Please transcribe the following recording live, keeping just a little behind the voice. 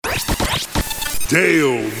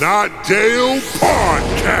Dale Not Dale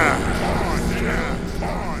Podcast.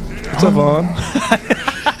 What's up, Vaughn?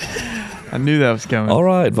 I knew that was coming. All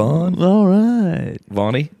right, Vaughn. All right.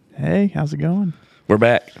 Vaughnie, Hey, how's it going? we're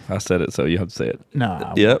back. I said it, so you have to say it.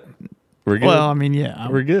 No. Yep. We're good. Well, I mean, yeah.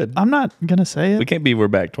 We're good. I'm not going to say We it. can't be we're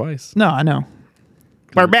back twice. No, I know.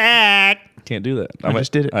 We're back. Can't do that. I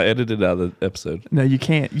just did it. I edited out of the episode. No, you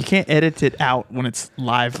can't. You can't edit it out when it's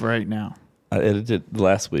live right now. I edited it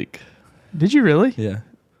last week. Did you really? Yeah.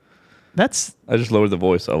 That's I just lowered the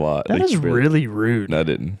voice a lot. that is really rude. No, I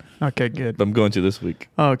didn't. Okay, good. But I'm going to this week.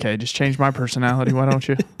 Okay, just change my personality. Why don't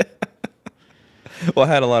you? Well, I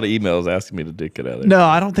had a lot of emails asking me to dick it out of there. No,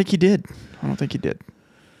 I don't think you did. I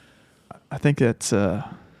think that's the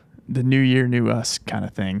new year, new us kind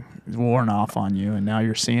of thing is worn off on you, and now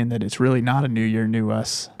you're seeing that it's really not a new year, new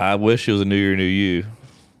us. I wish it was a new year, new you.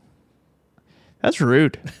 That's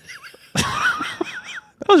rude.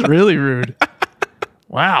 That was really rude.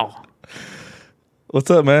 Wow. What's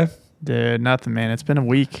up, man? Dude, nothing, man. It's been a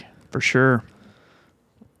week for sure.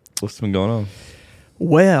 What's been going on?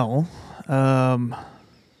 Well,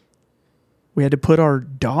 we had to put our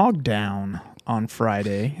dog down on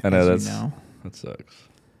Friday. I know as you know. that sucks.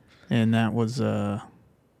 And that was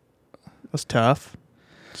tough.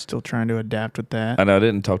 Still trying to adapt with that. I know I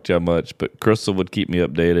didn't talk to you much, but Crystal would keep me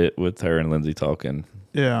updated with her and Lindsay talking.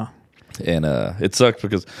 Yeah. And it sucked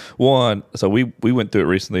because so we went through it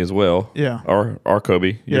recently as well. Yeah. Our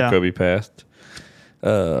Kobe, your Kobe passed.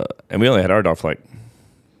 And we only had our dog for like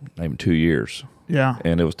not even 2 years. Yeah.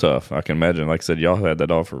 And it was tough. I can imagine. Like I said, y'all had that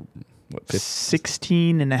dog for what,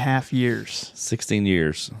 16 and a half years. 16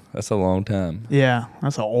 years. That's a long time. Yeah.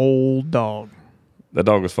 That's an old dog. That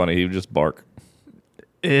dog was funny. He would just bark.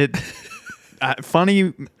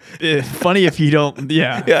 Funny if you don't.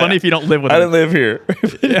 Yeah. Funny if you don't live with I him. didn't live here.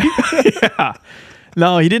 Yeah.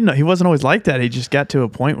 No, he didn't. He wasn't always like that. He just got to a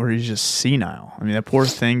point where he's just senile. I mean, that poor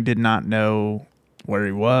thing did not know where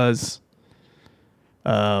he was.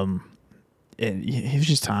 And he was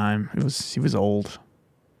just time. He was old.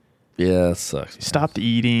 Yeah, that sucks. He stopped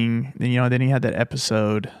eating. Then he had that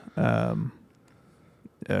episode a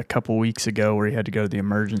couple weeks ago where he had to go to the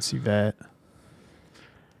emergency vet.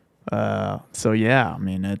 So yeah, I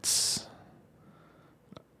mean it's.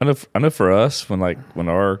 I know for us when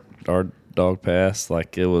our dog passed,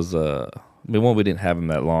 like it was we didn't have him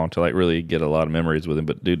that long to like really get a lot of memories with him,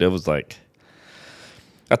 but dude, that was like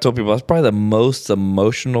I told people that's probably the most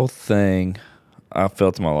emotional thing I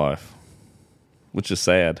felt in my life, which is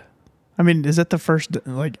sad. I mean, is that the first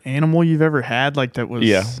like animal you've ever had like that was?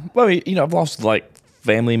 Yeah, well, I mean, I've lost like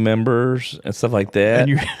family members and stuff like that.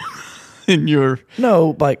 And you're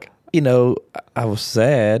no, like I was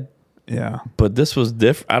sad. Yeah. But this was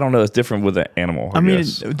different. I don't know. It's different with an animal. I mean,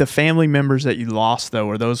 guess. The family members that you lost, though,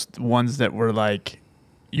 were those ones that were like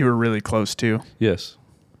you were really close to? Yes.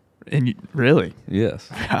 And really? Yes.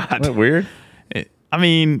 God. Isn't that weird? I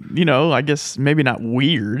mean, I guess maybe not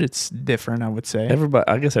weird. It's different, I would say.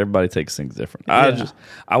 I guess everybody takes things different. Yeah.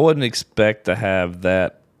 I wouldn't expect to have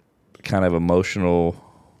that kind of emotional,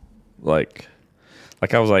 like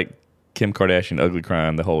I was like Kim Kardashian ugly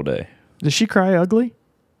crying the whole day. Does she cry ugly?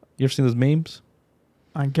 You ever seen those memes?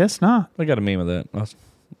 I guess not. I got a meme of that.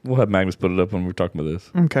 We'll have Magnus put it up when we're talking about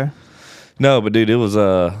this. Okay. No, but dude, it was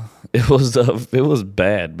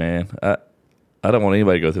bad, man. I don't want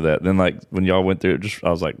anybody to go through that. Then like when y'all went through it,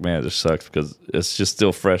 I was like, man, it just sucks because it's just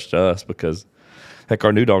still fresh to us because heck,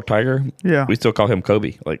 our new dog Tiger, yeah, we still call him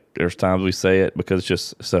Kobe. Like there's times we say it because it's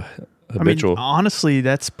just so habitual. I mean, honestly,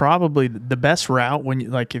 that's probably the best route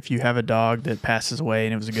when if you have a dog that passes away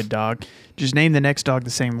and it was a good dog, just name the next dog the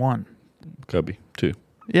same one. Kobe too.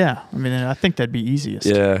 Yeah, I mean, I think that'd be easiest.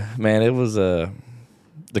 Yeah, man, it was the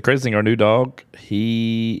crazy thing. Our new dog,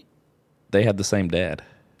 they had the same dad.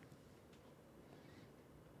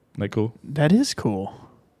 Isn't that cool? That is cool.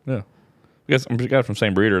 Yeah, I guess I got it from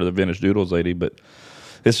same breeder, the Vintage Doodles lady, but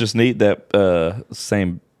it's just neat that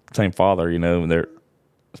same father, and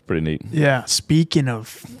it's pretty neat. Yeah. Speaking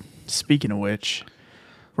of which,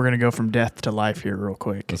 we're gonna go from death to life here real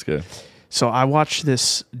quick. That's good. So I watched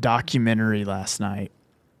this documentary last night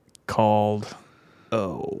called,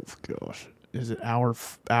 oh gosh, is it Our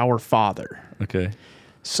Father? Okay.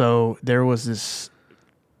 So there was this.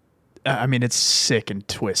 I mean, it's sick and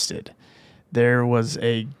twisted. There was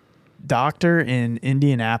a doctor in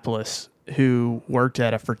Indianapolis who worked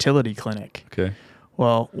at a fertility clinic. Okay.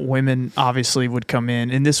 Well, women obviously would come in,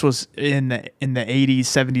 and this was in the 80s,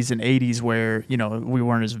 70s, and 80s, where we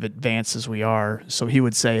weren't as advanced as we are. So he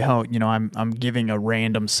would say, "Oh, I'm giving a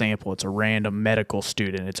random sample. It's a random medical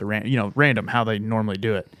student. It's a random how they normally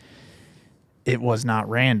do it." it was not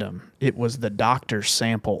random. It was the doctor's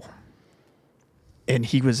sample. And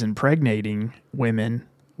he was impregnating women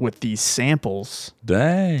with these samples.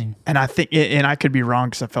 Dang. And I think, and I could be wrong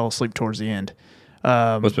because I fell asleep towards the end.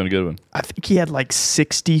 Must have been a good one. I think he had like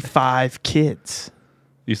 65 kids.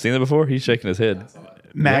 You seen that before? He's shaking his head.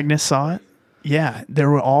 Magnus saw it. Yeah, they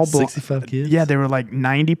were all 65 kids? Yeah, they were like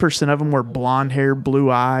 90% of them were blonde hair,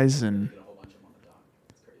 blue eyes, and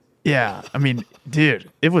yeah, I mean, dude,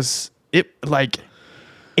 and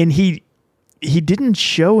he didn't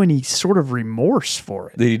show any sort of remorse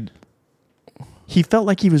for it. He felt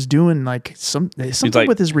like he was doing like something like,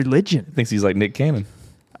 with his religion. Thinks he's like Nick Cannon.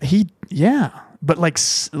 But like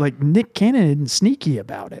Nick Cannon isn't sneaky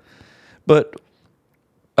about it. But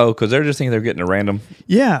because they're just thinking they're getting a random.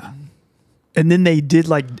 Yeah. And then they did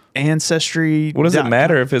like Ancestry. What does it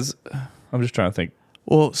matter if it's? I'm just trying to think.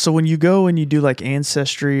 Well, so when you go and you do like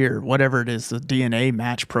Ancestry or whatever it is, the DNA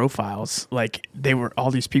match profiles, like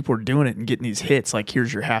all these people were doing it and getting these hits. Like,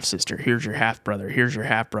 here's your half sister, here's your half brother, here's your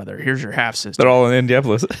half brother, here's your half sister. They're all in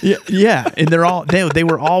Indianapolis. Yeah, and they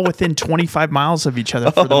were all within 25 miles of each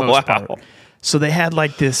other for the most part. So they had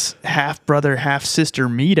like this half brother, half sister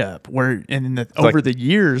meetup over the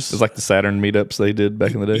years. It's like the Saturn meetups they did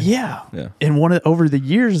back in the day. Yeah. And over the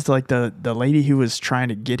years, like the lady who was trying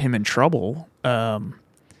to get him in trouble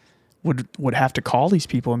would have to call these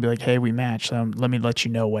people and be like, "Hey, we matched. Let me let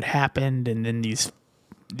you know what happened." And then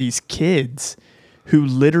these kids who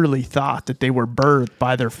literally thought that they were birthed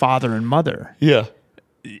by their father and mother. Yeah.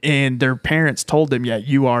 And their parents told them, "Yeah,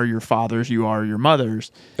 you are your fathers, you are your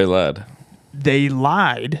mothers." They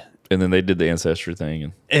lied. And then they did the ancestry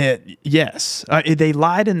thing. Yes. They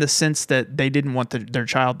lied in the sense that they didn't want their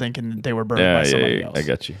child thinking that they were birthed by somebody else. I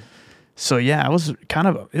got you. So, yeah,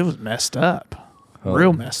 it was messed up.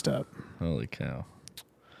 Real messed up. Holy cow.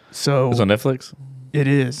 So it's on Netflix? It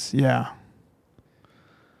is, yeah.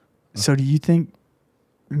 So do you think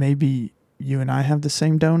maybe you and I have the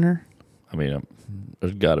same donor? I mean,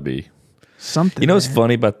 there's got to be. Something. You know what's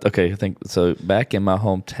funny about, I think, so back in my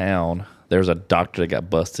hometown, there was a doctor that got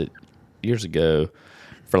busted years ago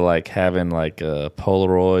for like having like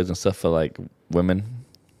Polaroids and stuff for like women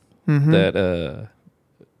that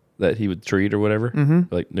he would treat or whatever,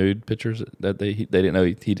 like nude pictures that they didn't know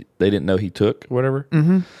they didn't know he took or whatever.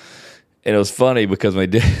 And it was funny because when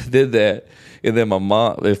they did that, and then my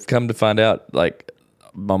mom, they've come to find out, like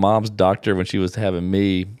my mom's doctor when she was having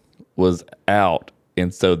me was out,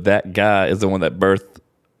 and so that guy is the one that birthed,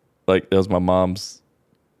 like it was my mom's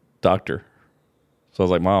doctor. So I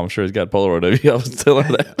was like, "Mom, I'm sure he's got Polaroid of you." I was telling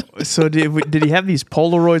her that. So did he have these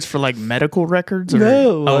Polaroids for like medical records? Or,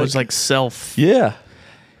 no, it was like self. Yeah,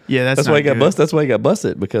 that's why he got busted. That's why he got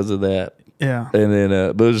busted because of that. Yeah, and then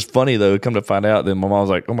but it was just funny though. Come to find out, then my mom was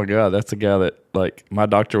like, "Oh my god, that's the guy that like my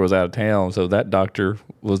doctor was out of town, so that doctor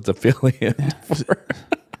was the fill-in."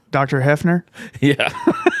 Dr. Hefner. Yeah.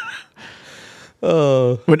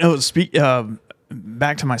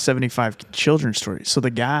 Back to my 75 children story. So the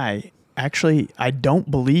guy actually, I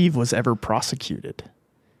don't believe was ever prosecuted.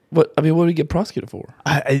 What did he get prosecuted for?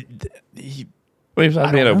 He's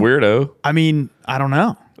not being a weirdo. I mean, I don't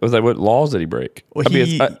know. It was like, what laws did he break? Well,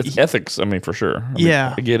 it's ethics. I mean, for sure.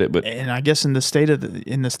 I get it, but and I guess in the state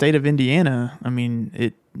of Indiana, I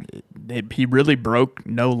mean, he really broke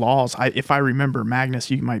no laws. If I remember,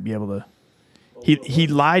 Magnus, you might be able to. He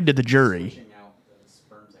lied to the jury.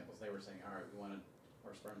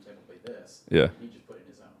 Yeah. He just put in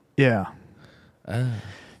his own. Yeah.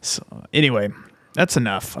 So anyway, that's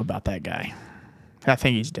enough about that guy. I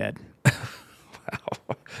think he's dead. Wow.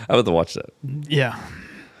 I have to watch that. Yeah.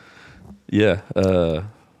 Yeah. I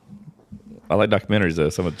like documentaries though,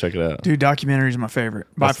 so I'm gonna check it out. Dude, documentaries are my favorite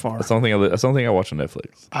by far. That's the only thing I watch on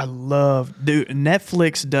Netflix.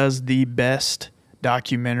 Netflix does the best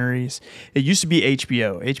documentaries. It used to be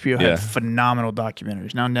HBO. HBO had phenomenal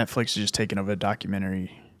documentaries. Now Netflix is just taking over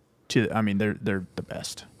documentary. They're the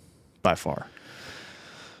best by far.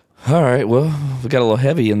 All right, well, we got a little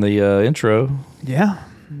heavy in the intro. Yeah.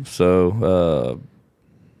 So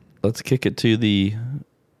let's kick it to the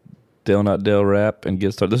Dale Not Dale rap and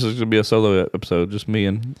get started. This is gonna be a solo episode, just me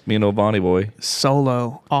and old Bonnie boy.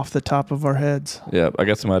 Solo off the top of our heads. Yeah, I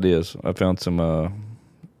got some ideas. I found some.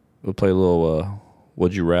 We'll play a little.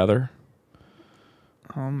 Would you rather?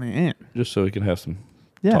 Oh man! Just so we can have some.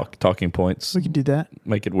 Yeah. Talking points. We can do that.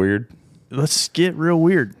 Make it weird. Let's get real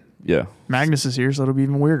weird. Yeah. Magnus is here, so it'll be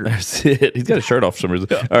even weirder. That's it. He's got a shirt off for some reason.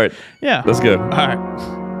 All right. Yeah. Let's go. All right.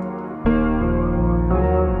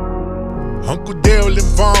 Uncle Dale and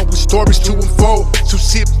Vaughn with stories to unfold. So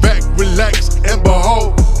sit back, relax, and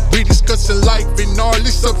behold. We discussing life and all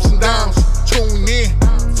its ups and downs. Tune in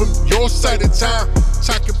from your side of town.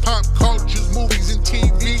 Talking pop cultures, movies, and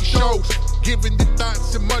TV shows. Giving the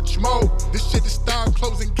thoughts and much more. This shit is style,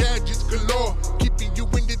 clothes, and gadgets galore. Keeping you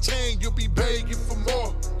entertained, you'll be begging for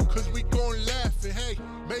more. Cause we gon' laugh and hey,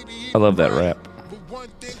 maybe I love that rap. But one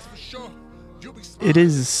thing's for sure, you'll be It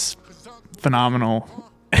is phenomenal.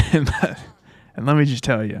 And let me just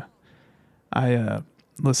tell you, I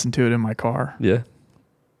listened to it in my car, Yeah.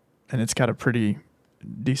 and it's got a pretty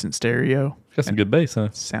decent stereo. Got some good bass, huh?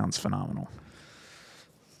 Sounds phenomenal.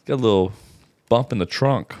 Got a little bump in the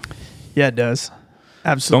trunk. Yeah, it does. Don't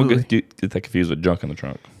Absolutely. get that confused with junk in the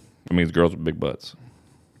trunk. It means girls with big butts.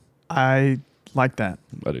 I like that.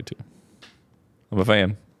 I do too. I'm a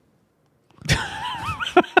fan.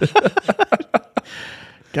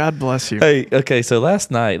 God bless you. Hey, okay, so last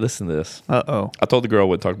night, listen to this. Uh-oh. I told the girl I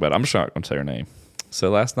wouldn't talk about it. I'm just not going to say her name. So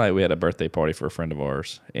last night we had a birthday party for a friend of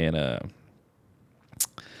ours, and I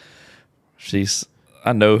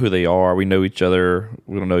know who they are. We know each other.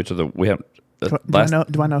 We don't know each other. We haven't.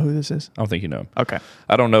 Do I know who this is? I don't think you know. Okay.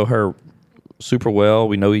 I don't know her super well.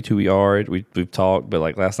 We know who we are. We've talked, but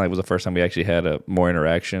like last night was the first time we actually had a more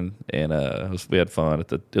interaction, and we had fun.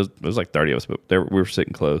 It was like 30 of us, but we were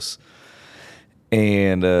sitting close,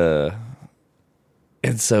 and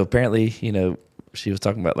so apparently, she was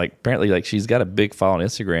talking about apparently she's got a big file on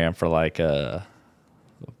Instagram for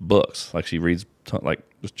books. Like she reads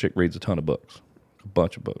this chick reads a ton of books, a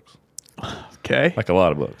bunch of books, Okay. like a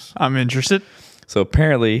lot of books. I'm interested. So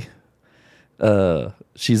apparently,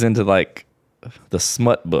 she's into the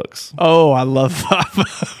smut books. Oh, I love I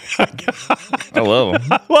love them.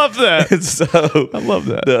 I love that. And so I love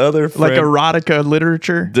that. the other Like friend, erotica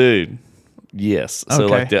literature. dude. Yes.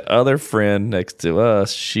 So Okay. the other friend next to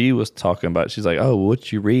us, she was talking about. She's like, "Oh,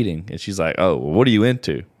 what you reading?" And she's like, "Oh, well, what are you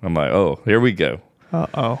into?" I'm like, "Oh, here we go."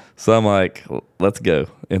 Uh-oh. So I'm like, "Let's go."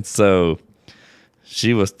 And so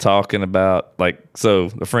she was talking about so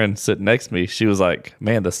the friend sitting next to me, she was like,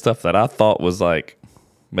 "Man, the stuff that I thought was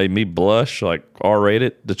made me blush,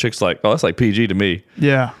 R-rated." The chick's like, "Oh, that's like PG to me."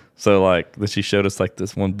 Yeah. So then she showed us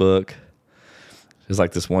this one book. It's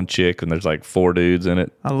this one chick and there's 4 dudes in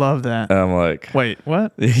it. I love that. And I'm like, Wait,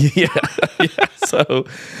 what? yeah. So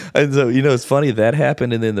it's funny that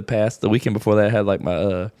happened, and then the weekend before that I had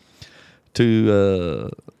my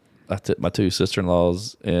my two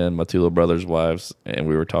sister-in-laws and my 2 little brothers' wives, and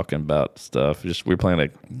we were talking about stuff. We were playing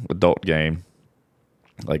an adult game,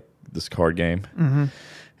 like this card game,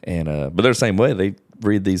 and but they're the same way. They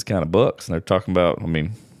read these kind of books, and they're talking about. I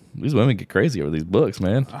mean, these women get crazy over these books,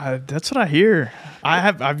 man. That's what I hear.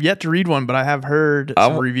 I've yet to read one, but I have heard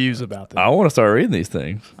some reviews about them. I want to start reading these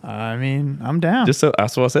things. I mean, I'm down. That's what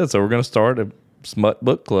I said. So we're going to start a smut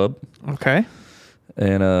book club, Okay.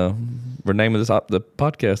 and we're naming the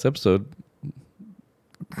podcast episode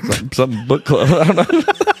something book club. I don't know.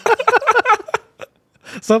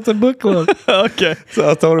 Something book club. Okay. So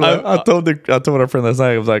I told her. I told our friend last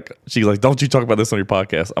night. I was like, she's like, "Don't you talk about this on your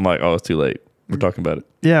podcast?" I'm like, "Oh, it's too late. We're talking about it."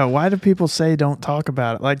 Yeah. Why do people say don't talk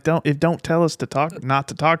about it? Don't tell us not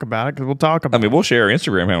to talk about it, because we'll talk about it. I mean, we'll share her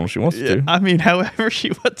Instagram handle if she wants to. I mean, however she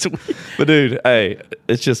wants to. But dude, hey,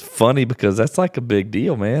 it's just funny because that's a big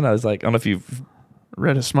deal, man. I was like, I don't know if you've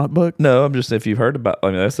Read a smut book? no, I'm just if you've heard about.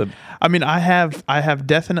 I mean, I have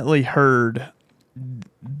definitely heard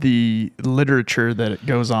the literature that it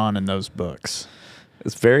goes on in those books.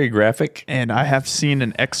 it's very graphic. And I have seen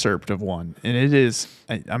an excerpt of one, and it is,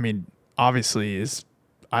 I mean, obviously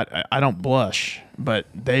I don't blush, but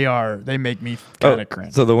they make me kind of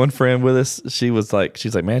cringe. So the one friend with us, she's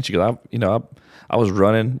like, man, she goes, I was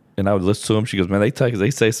running and I would listen to them. She goes, man,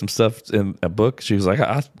 they say some stuff in a book. She was like,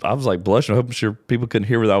 I was blushing, hoping sure people couldn't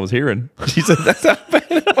hear what I was hearing. She said, that's how bad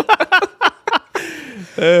it was.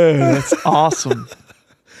 That's awesome.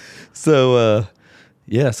 So,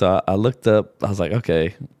 so I looked up, I was like,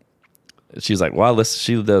 okay. She's like, well,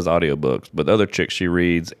 she does audiobooks, but the other chick, she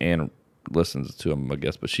reads and listens to them, I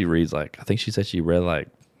guess. But she reads I think she said she read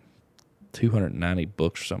 290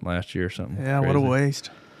 books or something last year or something. Yeah, crazy. what a waste.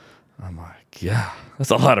 I'm like, yeah, that's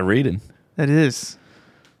a lot of reading. That is.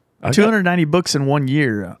 290 books in 1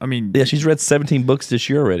 year. I mean, Yeah, she's read 17 books this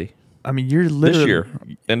year already. I mean, you're literally This year.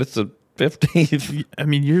 And it's the 15th. I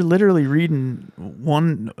mean, you're literally reading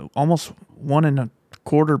almost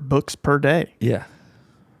 1.25 books per day. Yeah.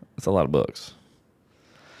 It's a lot of books.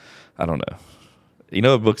 I don't know. You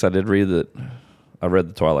know what books I did read I read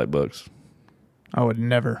the Twilight books I would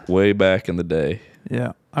never. way back in the day.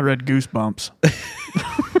 Yeah. I read Goosebumps.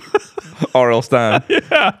 R.L. Stein.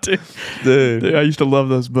 Yeah, dude. I used to love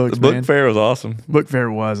those books, The book man. fair was awesome. Book fair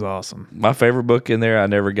was awesome. My favorite book in there I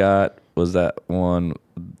never got was that one,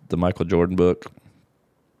 the Michael Jordan book.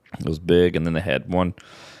 It was big, and then they had one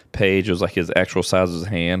page. It was like his actual size of his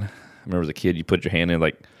hand. I remember as a kid, you put your hand in,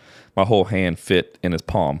 like my whole hand fit in his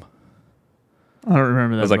palm. I don't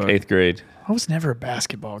remember that. It was like book. 8th grade. I was never a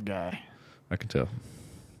basketball guy. I can tell.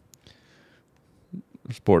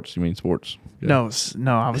 Sports, you mean sports? Yeah.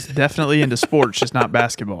 No, I was definitely into sports, just not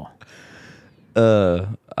basketball. I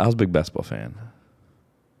was a big basketball fan.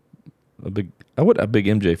 A big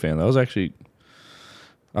MJ fan.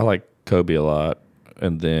 I like Kobe a lot,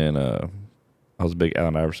 and then I was a big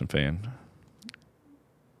Allen Iverson fan.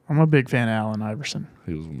 I'm a big fan of Allen Iverson.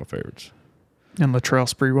 He was one of my favorites. And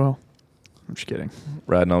Latrell Sprewell. I'm just kidding.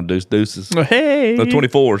 Riding on deuces. Oh, hey. The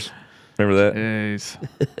 24s. Remember that? Jeez.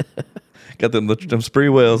 Got them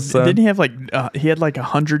Spreewells, son. Didn't he have he had like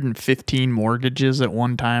 115 mortgages at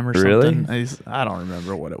one time or something? Really? I don't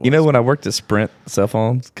remember what it was. You know, when I worked at Sprint cell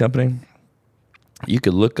phone company, you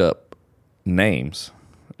could look up names.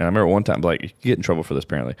 And I remember one time, like, you could get in trouble for this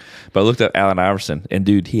apparently, but I looked up Allen Iverson, and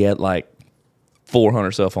dude, he had like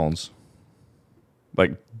 400 cell phones,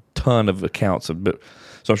 like ton of accounts. So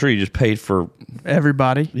I'm sure you just paid for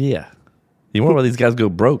everybody. Yeah. You wonder why these guys go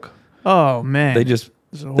broke? Oh man,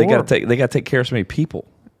 they got to take care of so many people.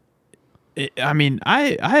 I mean,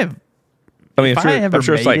 I have. I mean, I'm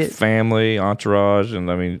sure it's like family, entourage,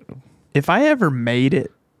 and I mean, if I ever made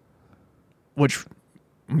it, which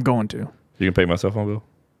I'm going to, you can pay my cell phone bill.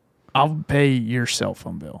 I'll pay your cell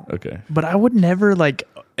phone bill. Okay, but I would never like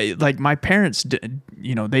my parents.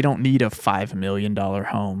 You know, they don't need a $5 million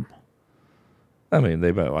home. I mean,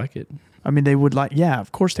 they might like it. I mean, they would like. Yeah,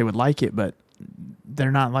 of course they would like it, but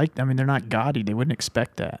they're not like. I mean, they're not gaudy. They wouldn't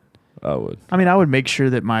expect that. I would. I mean, I would make sure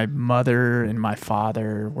that my mother and my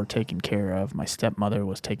father were taken care of. My stepmother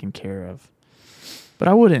was taken care of. But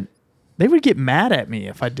I wouldn't. They would get mad at me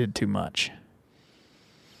if I did too much.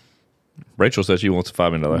 Rachel says she wants a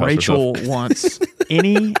 $5 million house. Rachel wants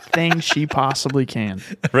anything she possibly can.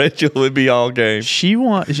 Rachel would be all game. She'd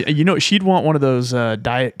want one of those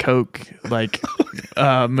Diet Coke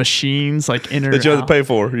machines like in her that you have to pay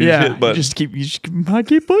for. I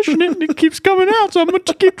keep pushing it and it keeps coming out, so I'm going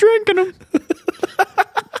to keep drinking them.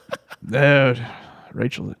 Dude,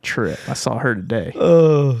 Rachel's a trip. I saw her today.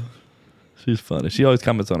 Oh, she's funny. She always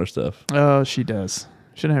comments on her stuff. Oh, she does.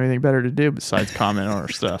 She doesn't have anything better to do besides comment on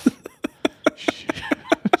her stuff.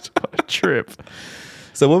 What a trip.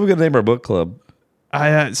 So what are we going to name our book club?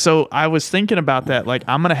 So I was thinking about that. Like,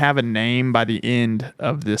 I'm going to have a name by the end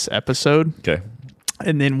of this episode. Okay.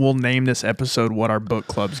 And then we'll name this episode what our book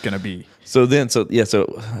club's going to be. So I took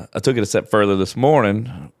it a step further this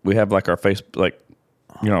morning. We have like our Facebook, like,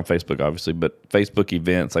 you're on Facebook obviously, but Facebook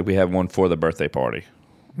events, like we have one for the birthday party.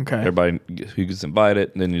 Okay. Everybody who gets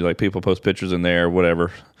invited, and then you like people post pictures in there,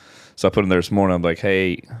 whatever. So I put in there this morning. I'm like,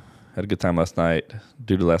 hey, had a good time last night.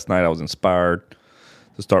 Due to last night, I was inspired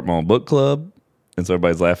to start my own book club. And so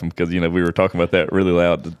everybody's laughing because, we were talking about that really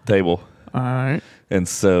loud at the table. All right. And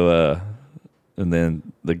so, and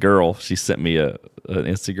then the girl, she sent me an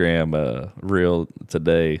Instagram reel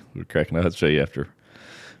today. We're cracking up. I'll show you after.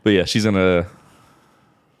 But yeah, she's I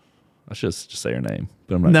should just say her name.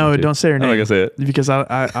 But I'm not. No, don't say her name. I'm not going to say it. Because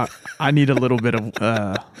I need a little bit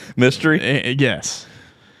of mystery? Yes.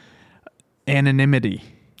 Anonymity.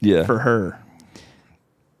 Yeah. For her.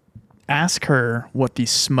 Ask her what the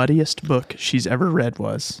smuttiest book she's ever read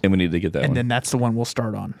was. And we need to get that one. And then that's the one we'll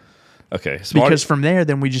start on. Okay. Smart. Because from there,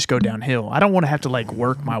 then we just go downhill. I don't want to have to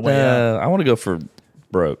work my way up. I want to go for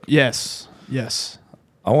broke. Yes.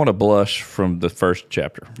 I want to blush from the first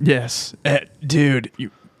chapter. Yes. Dude,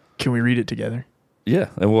 can we read it together? Yeah.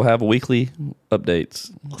 And we'll have weekly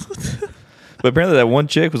updates. But apparently that one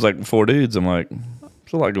chick was like 4 dudes. I'm like,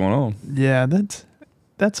 there's a lot going on. Yeah,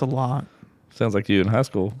 that's a lot. Sounds like you in high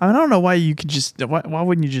school. I don't know why you could why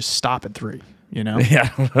wouldn't you just stop at 3, Yeah,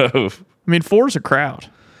 I don't know. I mean, 4's a crowd.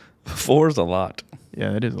 4 is a lot.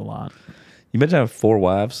 Yeah, it is a lot. You imagine having 4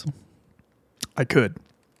 wives? I could.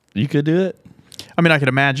 You could do it? I mean, I could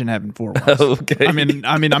imagine having 4 wives. Okay. I mean,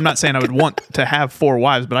 I'm not saying I would want to have 4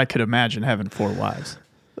 wives, but I could imagine having 4 wives.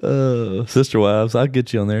 Sister wives, I'll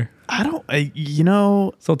get you on there. I don't,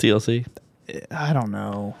 It's on TLC. I don't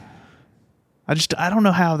know. I don't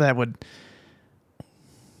know how that would.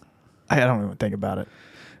 I don't even think about it.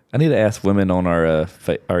 I need to ask women on our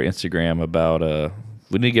Instagram about.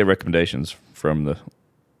 We need to get recommendations from the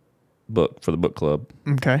book for the book club.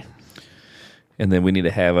 Okay. And then we need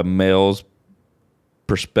to have a male's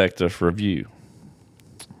perspective review.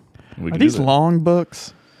 Are these long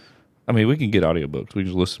books? I mean, we can get audiobooks. We can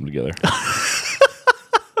just listen to them together.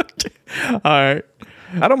 All right.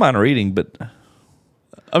 I don't mind reading, but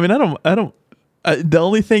I mean, I don't. The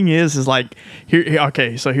only thing is like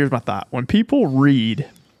okay, so here's my thought. When people read,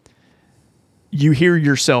 you hear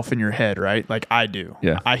yourself in your head, right? Like I do.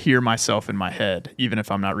 Yeah. I hear myself in my head, even if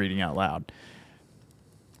I'm not reading out loud.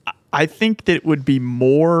 I think that it would be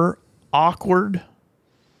more awkward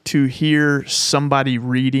to hear somebody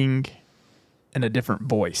reading in a different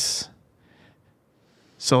voice.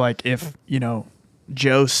 So like if,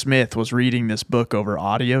 Joe Smith was reading this book over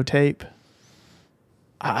audio tape,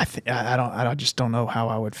 I just don't know how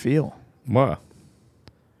I would feel. Why?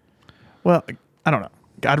 Well, I don't know.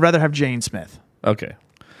 I'd rather have Jane Smith. Okay.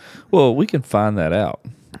 Well, we can find that out.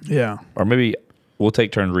 Yeah. Or maybe we'll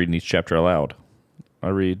take turns reading each chapter aloud. I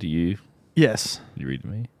read to you. Yes. You read to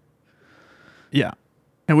me. Yeah.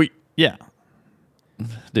 And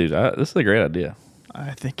Dude, this is a great idea.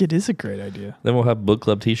 I think it is a great idea. Then we'll have book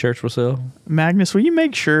club T-shirts for sale. Magnus, will you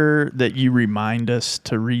make sure that you remind us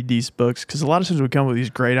to read these books? Because a lot of times we come up with these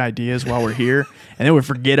great ideas while we're here, and then we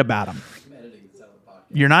forget about them.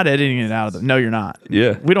 You're not editing it out of them. No, you're not.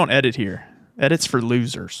 Yeah. We don't edit here. Edit's for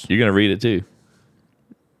losers. You're going to read it too.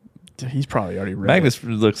 He's probably already read Magnus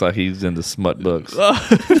looks like he's into smut books.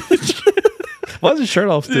 Why is his shirt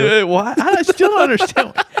off still? Dude, why? I still don't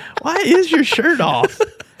understand. Why is your shirt off?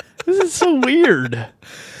 This is so weird.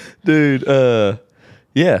 Dude,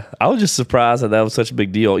 yeah, I was just surprised that was such a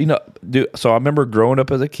big deal. Dude, so I remember growing up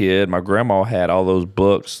as a kid, my grandma had all those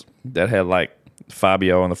books that had like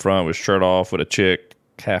Fabio on the front with shirt off with a chick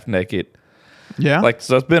half naked. Yeah.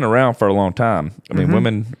 So it's been around for a long time. I mean,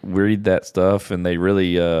 women read that stuff and they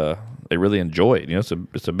really enjoy it.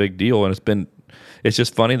 It's a big deal, and it's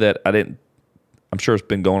just funny that I'm sure it's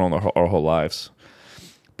been going on our whole lives.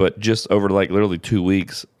 But just over like literally 2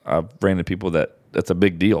 weeks, I've ran into people that's a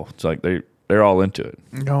big deal. It's like they're all into it.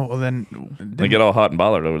 No, well then They get all hot and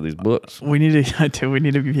bothered over these books. we need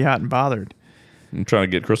to be hot and bothered. I'm trying to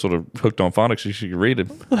get Crystal to hooked on phonics so she can read it.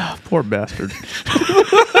 Poor bastard.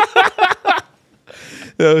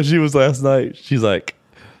 She was last night. She's like,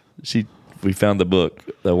 we found the book,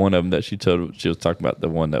 the one of them that she was talking about, the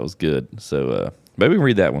one that was good. So maybe we can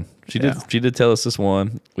read that one. She did tell us this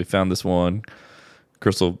one. We found this one.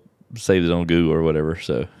 Crystal saved it on Google or whatever.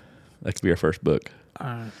 So that could be our first book.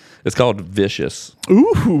 It's called Vicious.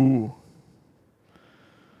 Ooh.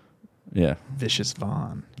 Yeah. Vicious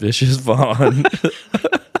Vaughn. Vicious Vaughn.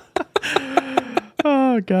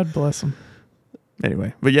 Oh, God bless him.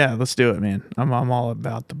 Anyway, but yeah, let's do it, man. I'm all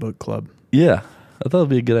about the book club. Yeah. I thought it'd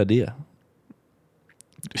be a good idea.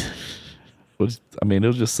 It was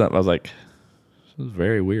just something I was like, it was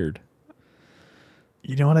very weird.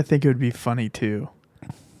 You know what I think it would be funny too?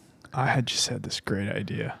 I had just had this great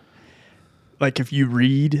idea. Like if you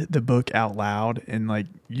read the book out loud and like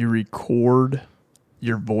you record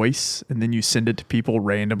your voice and then you send it to people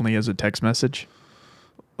randomly as a text message,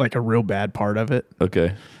 like a real bad part of it.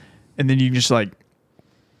 Okay. And then you can just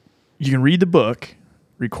you can read the book,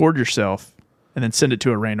 record yourself, and then send it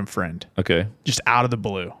to a random friend. Okay. Just out of the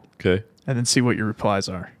blue. Okay. And then see what your replies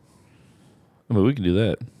are. I mean, we can do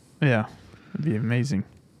that. Yeah. It'd be amazing.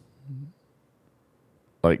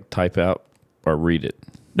 Like type out or read it.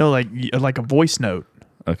 No, like a voice note.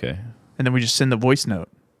 Okay. And then we just send the voice note.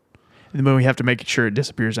 And then we have to make sure it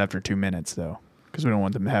disappears after 2 minutes, though. Because we don't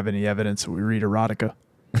want them to have any evidence that we read erotica.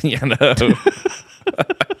 Yeah, no.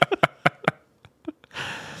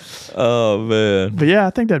 Oh, man. But yeah,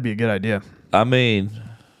 I think that'd be a good idea. I mean,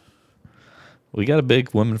 we got a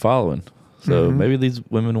big women following. So maybe these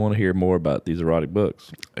women want to hear more about these erotic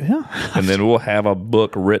books. Yeah. And then we'll have a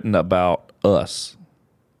book written about us.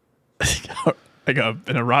 Like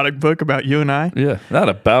an erotic book about you and I? Yeah. Not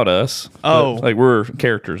about us. Oh. Like we're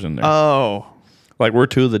characters in there. Oh. Like we're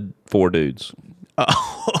 2 of the 4 dudes.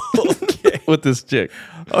 Oh, okay. With this chick.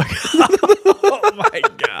 Oh, my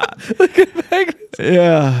God.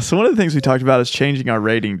 Yeah. So one of the things we talked about is changing our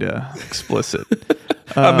rating to explicit.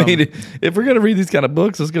 I mean, if we're going to read these kind of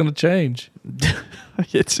books, it's going to change.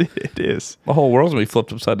 It is. My whole world's going to be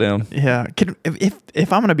flipped upside down. Yeah.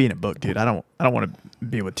 If I'm going to be in a book, dude, I don't want to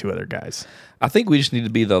be with 2 other guys. I think we just need to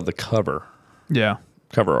be the cover. Yeah.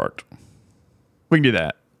 Cover art. We can do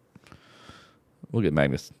that. We'll get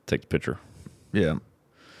Magnus to take the picture. Yeah.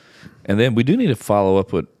 And then we do need to follow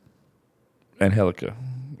up with Angelica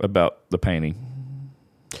about the painting.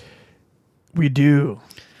 We do.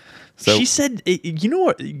 So She said, you know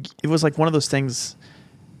what? It was like one of those things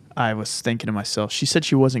I was thinking to myself. She said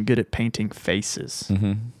she wasn't good at painting faces.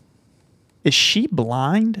 Mm-hmm. Is she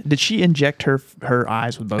blind? Did she inject her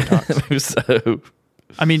eyes with Botox? So,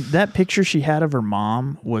 I mean, that picture she had of her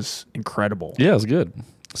mom was incredible. yeah, it was good.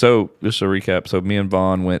 So just a recap. So me and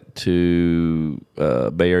Vaughn went to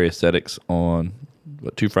Bay Area Aesthetics on,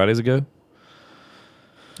 2 Fridays ago?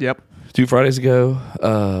 Yep. 2 Fridays ago,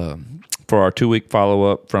 for our 2-week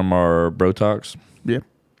follow-up from our Bro Talks. Yep.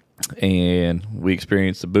 And we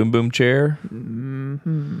experienced the Boom Boom chair.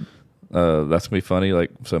 Mm-hmm. That's going to be funny.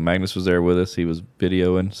 Like, so Magnus was there with us. He was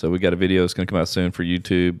videoing. So we got a video. It's going to come out soon for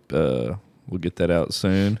YouTube. We'll get that out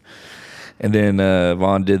soon. And then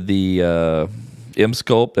Vaughn did the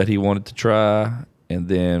M-Sculpt that he wanted to try. And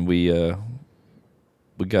then we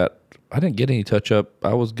got, I didn't get any touch-up.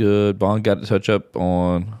 I was good. Vaughn got a touch-up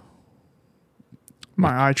on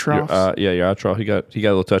My eye troughs. your eye trough. He got a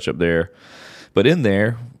little touch-up there. But in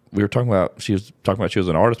there, we were talking about, she was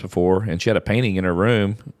an artist before, and she had a painting in her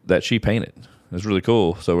room that she painted. It was really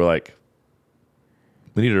cool. So we're like,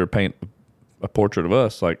 we needed her to paint a portrait of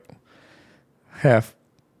us, like half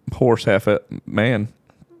horse, half man.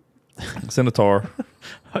 Centaur.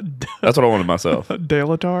 That's what I wanted myself. A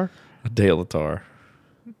Delatar. A Delatar.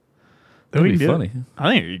 That would be funny. I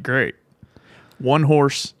think it'd be great. 1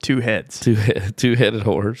 horse, 2 heads. Two-headed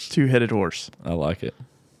horse. 2-headed horse. I like it.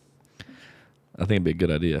 I think it'd be a good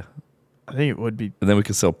idea. I think it would be. And then we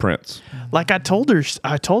could sell prints. Like I told her,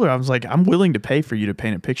 I was like, I'm willing to pay for you to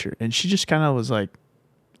paint a picture. And she just kind of was like,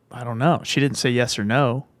 I don't know. She didn't say yes or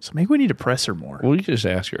no. So maybe we need to press her more. Well, you can just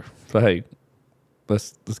ask her. So, hey,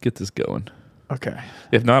 let's get this going. Okay.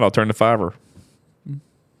 If not, I'll turn to Fiverr.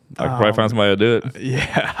 I can probably find somebody to do it.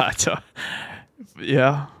 Yeah.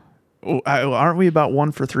 Yeah. Aren't we about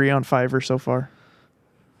 1 for 3 on Fiverr so far?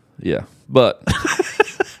 Yeah. But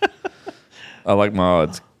I like my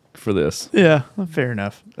odds for this. Yeah. Fair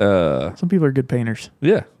enough. Some people are good painters.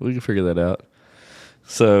 Yeah, we can figure that out.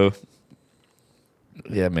 So,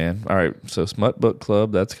 yeah, man. All right. So, Smut Book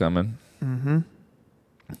Club, that's coming. Mm-hmm.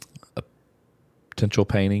 A potential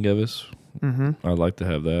painting of us. Mm-hmm. I'd like to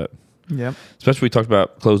have that. Yep. Especially we talked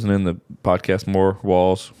about closing in the podcast more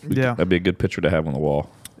walls. Yeah. That'd be a good picture to have on the wall.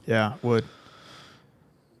 Yeah, would.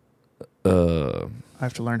 I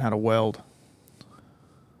have to learn how to weld.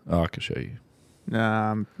 Oh, I can show you.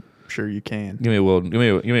 Nah, I'm sure you can. Give me a welding.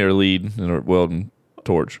 Give me a lead and a welding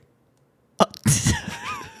torch.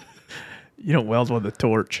 You don't weld with a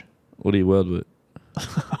torch. What do you weld with?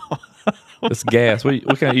 It's gas.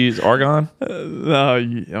 What can I use? Argon? No, I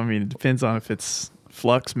mean, it depends on if it's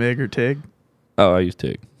flux, MIG, or TIG. Oh, I use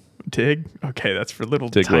TIG. TIG? Okay, that's for little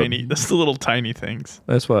TIG tiny. weld. That's the little tiny things.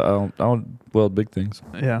 That's why I don't weld big things.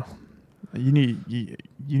 Yeah, you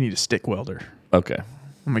need a stick welder. Okay.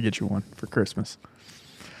 I'm gonna get you one for Christmas.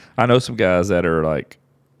 I know some guys that are like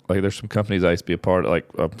there's some companies I used to be a part of. Like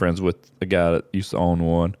I'm friends with a guy that used to own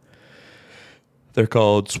one. They're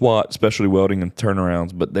called SWAT, Specialty Welding and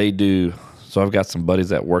Turnarounds, but they do. So I've got some buddies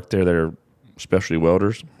that work there that are specialty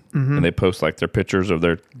welders, and they post like their pictures of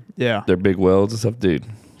their big welds and stuff. Dude,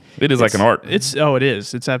 it is like an art. It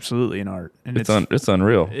is. It's absolutely an art, and it's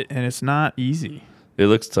unreal, and it's not easy. It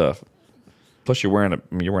looks tough. Plus, you're wearing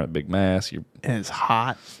a big mask. And it's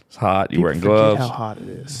hot. It's hot. You're People wearing forget gloves. how hot it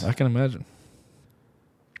is. I can imagine.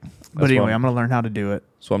 But anyway, I'm going to learn how to do it.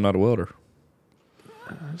 So I'm not a welder.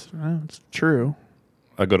 It's true.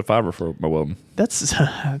 I go to Fiverr for my welding.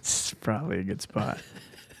 That's probably a good spot.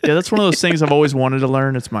 Yeah, that's one of those things I've always wanted to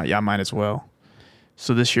learn. I might as well.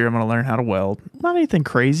 So this year I'm going to learn how to weld. Not anything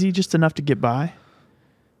crazy, just enough to get by.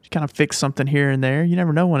 Just kind of fix something here and there. You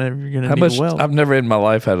never know whenever you're going to need to weld. I've never in my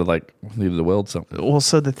life had to need to weld something. Well,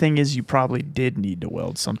 so the thing is, you probably did need to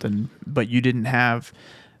weld something, but you didn't have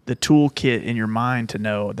the toolkit in your mind to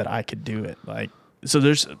know that I could do it. So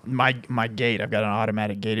there's my gate. I've got an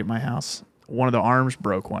automatic gate at my house. One of the arms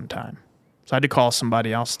broke one time, so I had to call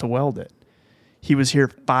somebody else to weld it. He was here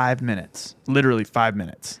 5 minutes, literally 5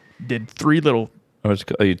 minutes. Did 3 little. How much?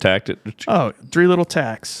 You tacked it? 3 little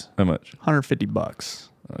tacks. How much? $150.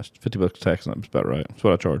 $50 tax. That's about right. That's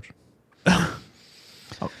what I charge.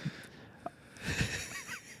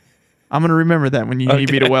 I'm gonna remember that when you need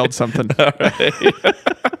me to weld something.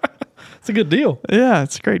 It's a good deal. Yeah,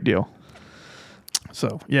 it's a great deal.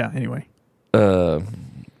 So yeah. Anyway. Well,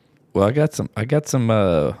 I got some.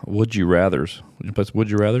 Would you rather's? Would you play some Would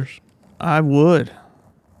you rather's? I would.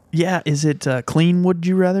 Yeah. Is it clean? Would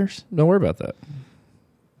you rather's? Don't worry about that.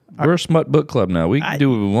 We're a smut book club now. We can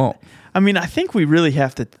do what we want. I mean, I think we really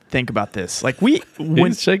have to think about this. Like when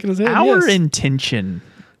He's shaking his head. Our yes. intention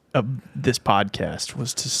of this podcast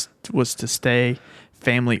was to stay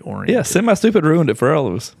family oriented. Yeah, Semi Stupid ruined it for all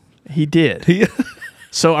of us. He did.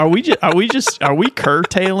 So are we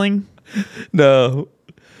curtailing? No,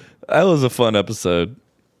 that was a fun episode.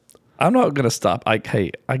 I'm not gonna stop. I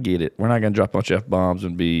get it. We're not gonna drop a bunch of F-bombs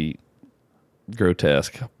and be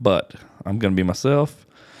grotesque, but I'm gonna be myself.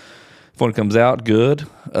 If one comes out, good.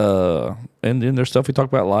 And then there's stuff we talk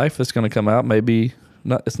about life that's gonna come out. Maybe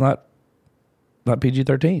not. It's not not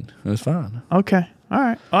PG-13. It's fine. Okay. All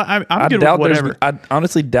right. I'm I good doubt with whatever. I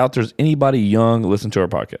honestly doubt there's anybody young listening to our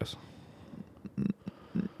podcast.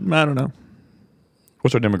 I don't know.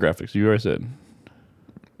 What's our demographics? You already said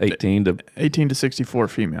 18 to 64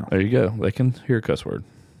 female. There you go. They can hear a cuss word.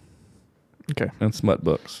 Okay. And smut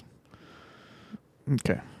books.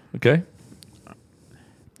 Okay. Okay?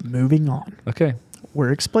 Moving on. Okay.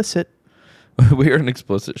 We're explicit. We are an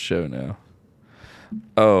explicit show now.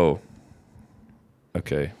 Oh.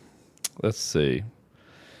 Okay. Let's see.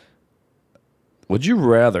 Would you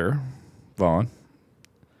rather, Vaughn,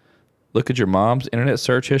 look at your mom's internet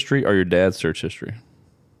search history or your dad's search history?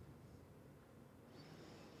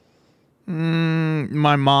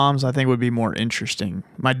 My mom's, I think, would be more interesting.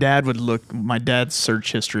 My dad's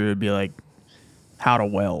search history would be like how to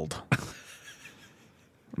weld.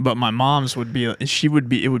 But my mom's would be,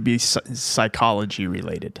 it would be psychology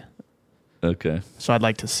related. Okay. So I'd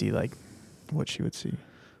like to see like what she would see.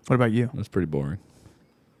 What about you? That's pretty boring.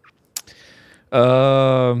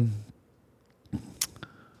 I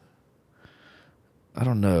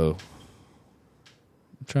don't know.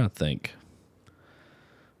 I'm trying to think.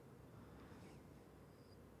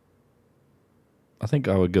 I think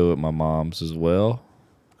I would go with my mom's as well.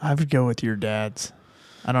 I would go with your dad's.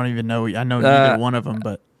 I don't even know. I know neither one of them,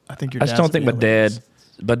 but I think your I dad's just don't think would be hilarious.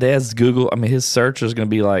 my dad's Google, I mean, his search is going to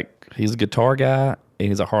be like, he's a guitar guy and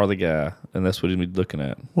he's a Harley guy. And that's what he'd be looking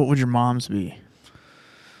at. What would your mom's be?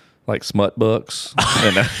 Like smut books.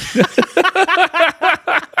 And,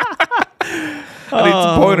 I need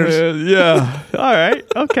some pointers. Man. Yeah. All right.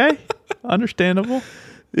 Okay. Understandable.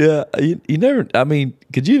 Yeah. You never, I mean,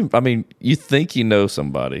 you think you know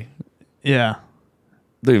somebody. Yeah.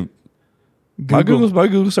 Dude, my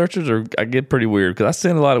Google searches I get pretty weird because I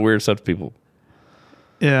send a lot of weird stuff to people.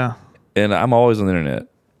 Yeah. And I'm always on the internet.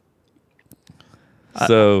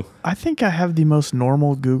 So I think I have the most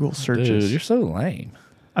normal Google searches. dude, you're so lame.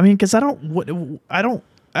 I mean, because I don't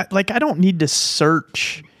need to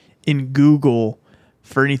search in Google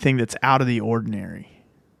for anything that's out of the ordinary.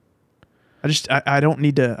 I don't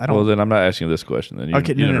need to. I don't. Well, then I'm not asking you this question. Then you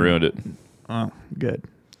done ruined it. Oh, good.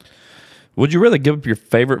 Would you rather give up your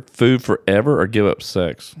favorite food forever or give up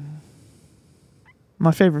sex?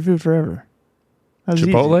 My favorite food forever. That was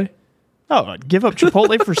Chipotle? easy. Oh, give up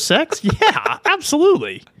Chipotle for sex? Yeah,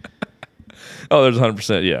 absolutely. Oh, there's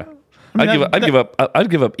 100%. Yeah, I'd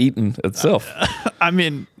give up eating itself. I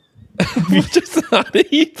mean, Just not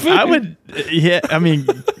eat food. I would. Yeah, I mean,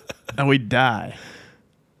 we'd die.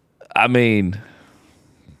 I mean,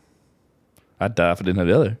 I'd die if I didn't have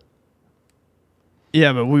the other.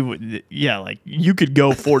 Yeah, but we would. Yeah, like you could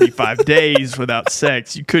go 45 days without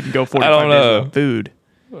sex. You couldn't go 45 days without food.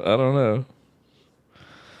 I don't know.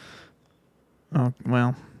 Oh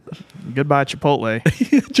well, goodbye Chipotle.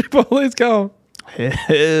 Chipotle's gone.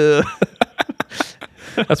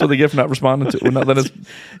 That's what they get for not responding to. Well, not letting us.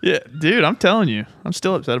 Yeah, dude, I'm telling you, I'm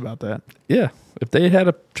still upset about that. Yeah, if they had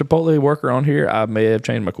a Chipotle worker on here, I may have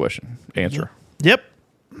changed my answer. Yep.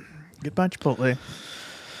 Goodbye Chipotle.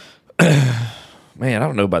 Man, I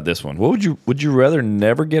don't know about this one. What would you rather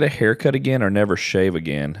never get a haircut again or never shave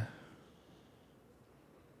again?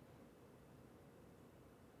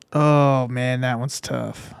 Oh man, that one's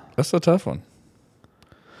tough. That's a tough one.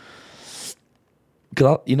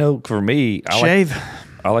 Cause for me, Shave.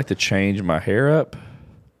 I like to change my hair up,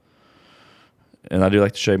 and I do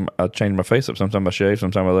like to shave. I change my face up. Sometimes I shave.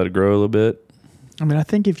 Sometimes I let it grow a little bit. I mean, I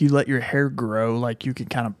think if you let your hair grow, like you can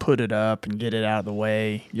kind of put it up and get it out of the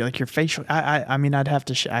way. You like your facial. I mean, I have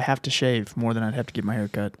to shave more than I'd have to get my hair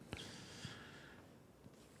cut.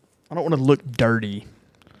 I don't want to look dirty.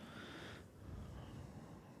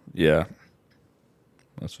 Yeah,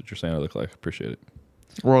 that's what you're saying. I look like. Appreciate it.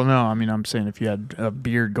 Well, no, I mean, I'm saying if you had a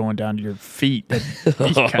beard going down to your feet, that'd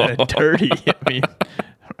be kind of dirty. I mean,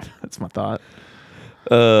 that's my thought.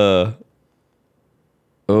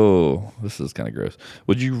 Oh, this is kind of gross.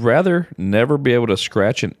 Would you rather never be able to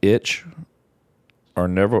scratch an itch or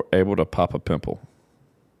never able to pop a pimple?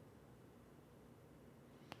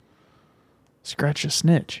 Scratch a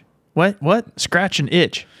snitch. What? Scratch an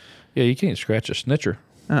itch. Yeah, you can't scratch a snitcher.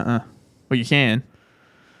 Well, you can.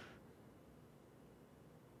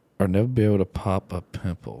 Or never be able to pop a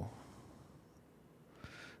pimple.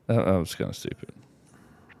 That was kind of stupid.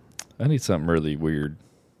 I need something really weird.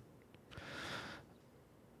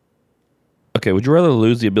 Okay, would you rather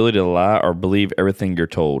lose the ability to lie or believe everything you're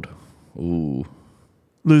told? Ooh.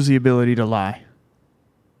 Lose the ability to lie.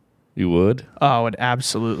 You would? Oh, I would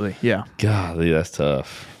absolutely, yeah. Golly, that's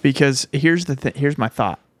tough. Because here's the thing. Here's my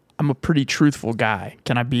thought. I'm a pretty truthful guy.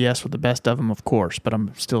 Can I BS with the best of them? Of course, but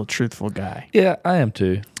I'm still a truthful guy. Yeah, I am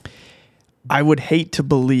too. I would hate to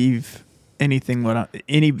believe anything that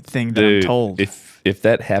Dude, I'm told. If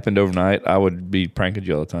that happened overnight, I would be pranking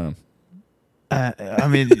you all the time. I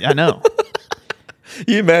mean, I know.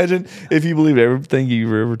 You imagine if you believed everything you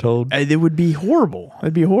were ever told? It would be horrible.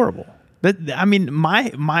 It'd be horrible. I mean,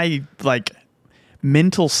 my like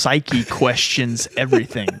mental psyche questions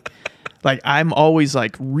everything. Like I'm always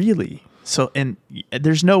like, really? So, and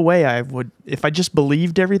there's no way I would, if I just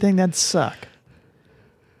believed everything, that'd suck.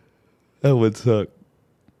 That would suck.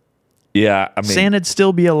 Yeah, I mean, Santa'd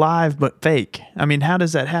still be alive, but fake. I mean, how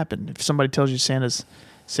does that happen? If somebody tells you Santa's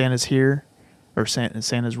here, or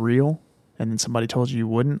Santa's real, and then somebody told you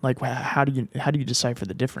wouldn't, like, how do you decipher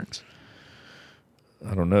the difference?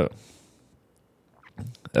 I don't know.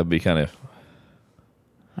 That'd be kind of.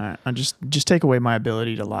 All right, I just take away my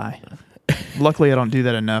ability to lie. Luckily, I don't do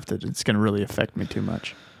that enough that it's going to really affect me too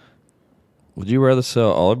much. Would you rather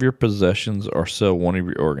sell all of your possessions or sell one of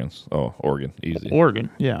your organs? Oh, organ, easy. Organ,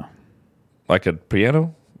 yeah. Like a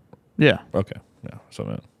piano? Yeah. Okay, yeah,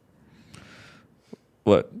 something.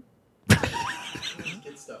 What? Get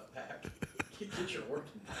stuff back. Get your organ.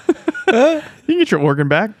 You can get your organ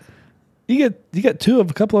back. You got two of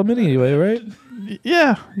a couple of them anyway, right?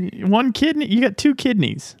 Yeah, one kidney. You got two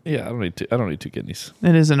kidneys. Yeah, I don't need two kidneys.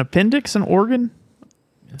 And is an appendix an organ?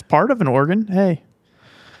 It's part of an organ. Hey.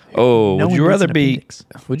 Oh, No would one you needs rather an be? appendix.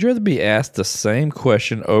 Would you rather be asked the same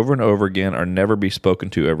question over and over again, or never be spoken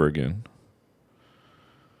to ever again?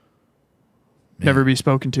 Never be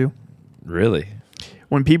spoken to. Really?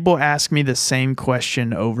 When people ask me the same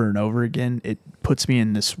question over and over again, it puts me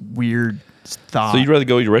in this weird thought. So you'd rather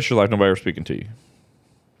go your rest of your life nobody ever speaking to you?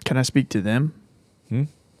 Can I speak to them?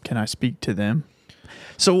 Can I speak to them?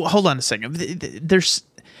 So hold on a second.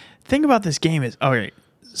 Thing about this game is, all right.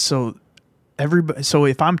 So everybody. So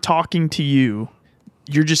if I'm talking to you,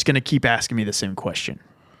 you're just gonna keep asking me the same question.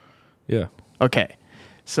 Yeah. Okay.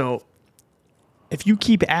 So if you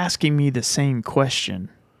keep asking me the same question,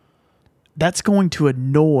 that's going to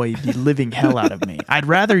annoy the living hell out of me. I'd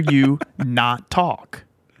rather you not talk.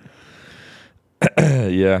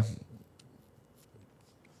 Yeah.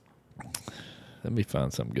 Let me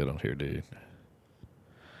find something good on here, dude.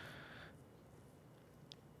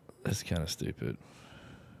 That's kind of stupid.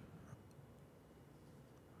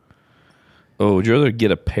 Oh, would you rather get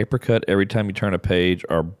a paper cut every time you turn a page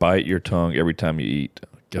or bite your tongue every time you eat?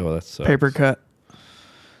 Oh, that sucks. Paper cut.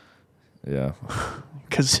 Yeah.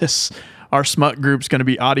 Because our smut group's going to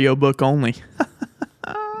be audiobook only.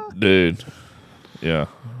 Dude. Yeah.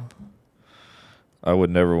 I would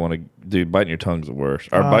never want to. Dude, biting your tongue's the worst.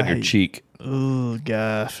 Or biting your cheek. Oh,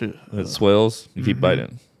 gosh. It swells. You keep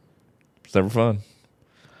biting. It's never fun.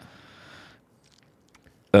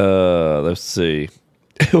 Let's see.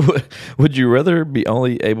 Would you rather be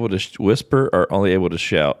only able to whisper or only able to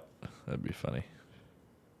shout? That'd be funny.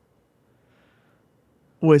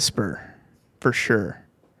 Whisper, for sure.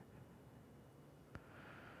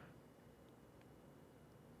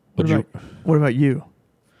 What about you?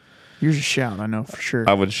 You're just shout, I know for sure.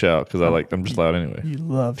 I would shout because I'm just loud anyway. You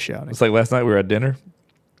love shouting. It's like last night we were at dinner.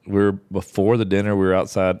 Before the dinner, we were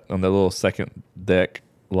outside on the little second deck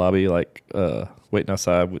lobby, waiting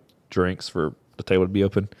outside with drinks for the table to be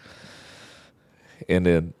open. And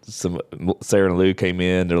then Sarah and Lou came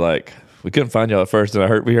in. They're like, we couldn't find y'all at first,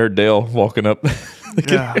 and we heard Dale walking up.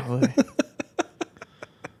 Golly.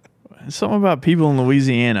 Something about people in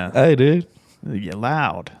Louisiana. Hey, dude. They get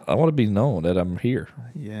loud. I want to be known that I'm here.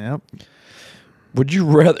 Yep. Would you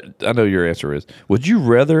rather? I know your answer is. Would you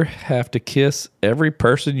rather have to kiss every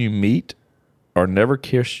person you meet, or never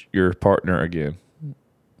kiss your partner again?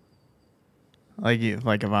 Like if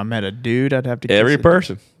I met a dude, I'd have to kiss Every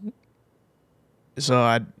person.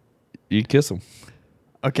 So You'd kiss them.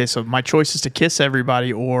 Okay, so my choice is to kiss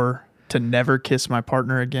everybody or to never kiss my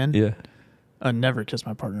partner again. Yeah. Never kiss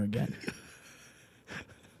my partner again.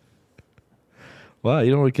 Wow,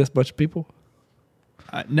 you don't want to kiss a bunch of people?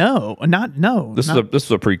 No. This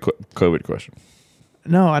is a pre-COVID question.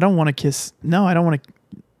 No, I don't want to kiss. No, I don't want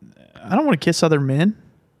to kiss other men.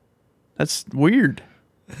 That's weird.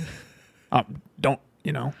 Not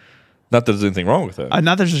that there's anything wrong with that.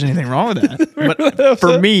 Not that there's anything wrong with that. But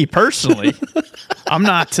for me personally, I'm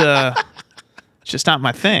not. It's just not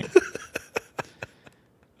my thing.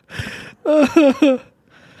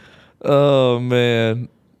 Oh man.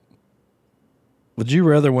 Would you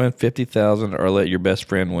rather win 50,000 or let your best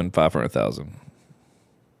friend win 500,000?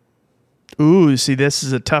 Ooh, see, this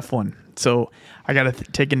is a tough one. So I got to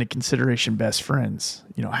take into consideration best friends.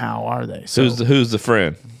 How are they? So Who's the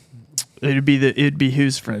friend? It'd be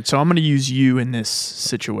whose friend. So I'm going to use you in this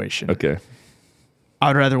situation. Okay.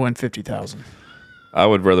 I'd rather win 50,000. I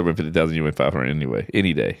would rather win 50,000 you win 500 anyway,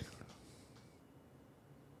 any day.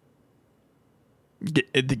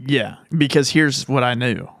 Yeah, because here's what I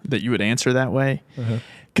knew that you would answer that way.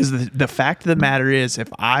 Because the fact of the matter is, if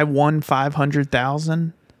I won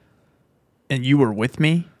 500,000 and you were with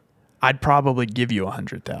me, I'd probably give you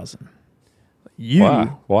 100,000.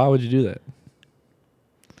 Why would you do that?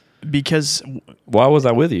 Because why was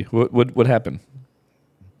I with you? What happened?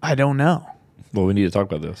 I don't know. Well, we need to talk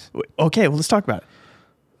about this. Okay, well, let's talk about it.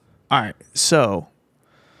 All right, so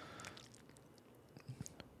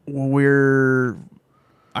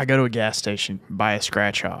I go to a gas station, buy a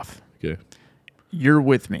scratch off. Okay. You're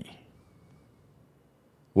with me.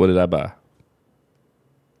 What did I buy?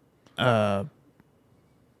 I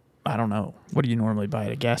don't know. What do you normally buy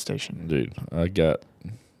at a gas station? Dude, I got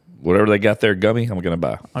whatever they got there, gummy, I'm going to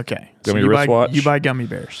buy. Okay. Gummy so wristwatch. You buy gummy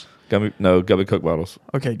bears. Gummy Coke bottles.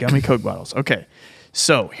 Okay, gummy Coke bottles. Okay.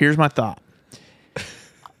 So here's my thought.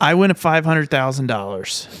 I win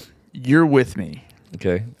 $500,000. You're with me.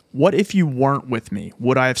 Okay. What if you weren't with me?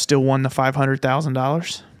 Would I have still won the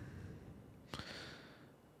 $500,000?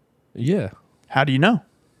 Yeah. How do you know?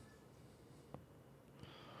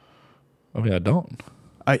 I mean, I don't.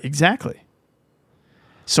 Exactly.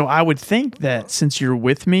 So I would think that since you're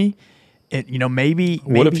with me, maybe.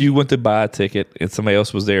 What if you went to buy a ticket and somebody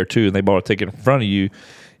else was there too, and they bought a ticket in front of you,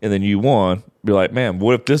 and then you won? Be like, man,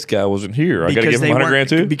 what if this guy wasn't here? I got to give him $100,000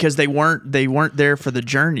 too. Because they weren't there for the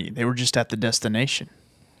journey. They were just at the destination.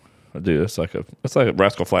 Dude, that's like a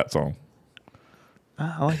Rascal Flatts song.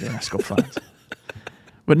 I like the Rascal Flatts.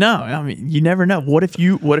 But no, I mean, you never know. What if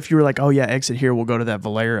you were like, oh yeah, exit here, we'll go to that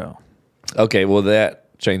Valero. Okay, well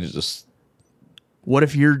that changes this. What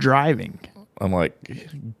if you're driving? I'm like,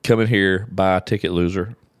 come in here, buy a ticket,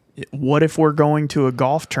 loser. What if we're going to a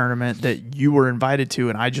golf tournament that you were invited to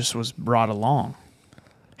and I just was brought along?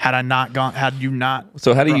 Had I not gone, had you not?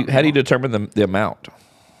 So how do you determine the amount?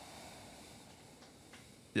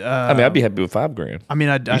 I mean, I'd be happy with $5,000. I mean,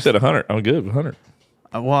 you said 100. I'm good with 100.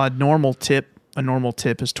 Well, a normal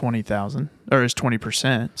tip is 20,000 or is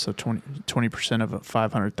 20%. So 20% of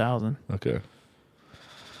 500,000. Okay.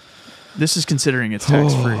 This is considering it's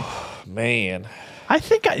tax free. Man, I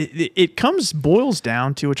think it boils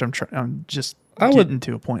down to, which I'm just getting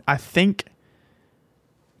to a point. I think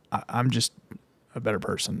I'm just a better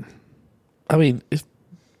person. I mean, if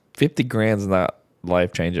 $50,000's not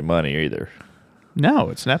life changing money either. No,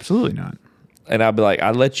 it's absolutely not. And I'd be like,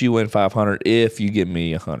 I'd let you win 500 if you give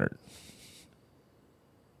me 100,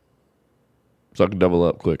 so I can double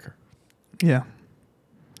up quicker. Yeah.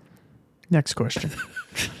 Next question.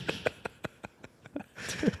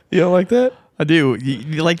 You don't like that? I do.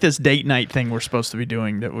 You like this date night thing we're supposed to be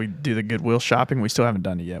doing, that we do the Goodwill shopping? We still haven't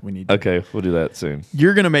done it yet. We need to. Okay, we'll do that soon.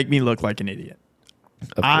 You're going to make me look like an idiot.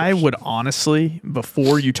 I would honestly,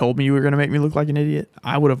 before you told me you were going to make me look like an idiot,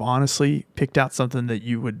 I would have honestly picked out something that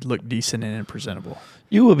you would look decent in and presentable.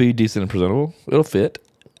 You will be decent and presentable. It'll fit.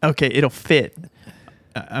 Okay, it'll fit.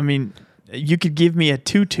 I mean, you could give me a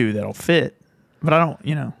tutu that'll fit, but I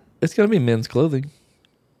don't, It's going to be men's clothing.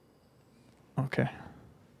 Okay.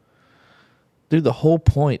 Dude, the whole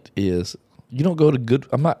point is you don't go to good.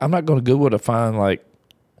 I'm not going to Goodwill to find like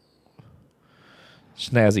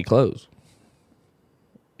snazzy clothes.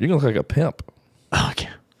 You're going to look like a pimp. Okay.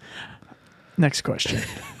 Next question.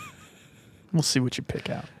 We'll see what you pick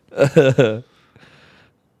out.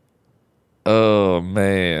 Oh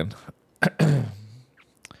man.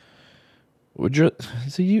 Would you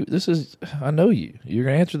I know you. You're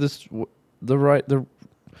going to answer this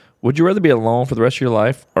would you rather be alone for the rest of your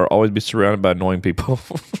life or always be surrounded by annoying people?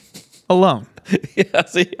 Alone. Yeah,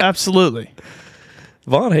 see? Absolutely.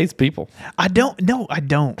 Vaughn hates people. I don't. No, I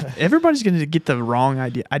don't. Everybody's going to get the wrong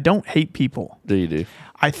idea. I don't hate people. Do you do?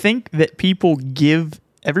 I think that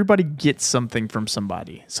everybody gets something from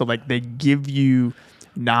somebody. So like they give you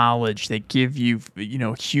knowledge, they give you,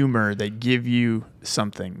 humor, they give you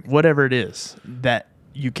something, whatever it is that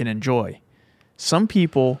you can enjoy. Some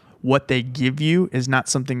people, what they give you is not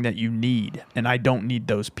something that you need, and I don't need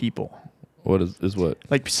those people. What is what?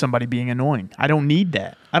 Like somebody being annoying. I don't need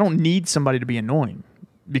that. I don't need somebody to be annoying,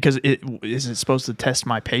 because is it supposed to test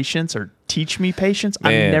my patience or teach me patience?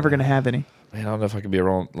 Man, I'm never going to have any. Man, I don't know if I can be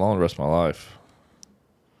alone the rest of my life.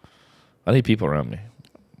 I need people around me.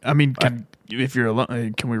 I mean, if you're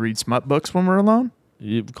alone, can we read smut books when we're alone?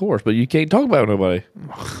 Of course, but you can't talk about nobody.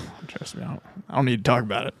 Trust me, I don't need to talk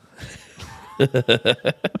about it.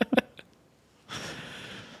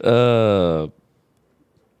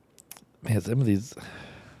 Man, some of these.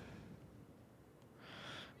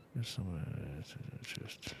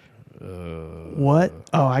 What?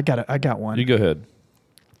 Oh, I got one. You go ahead.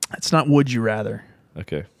 It's not would you rather.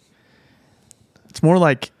 Okay. It's more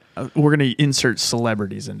like we're going to insert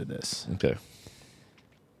celebrities into this. Okay.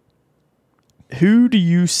 Who do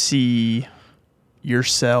you see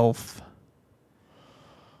yourself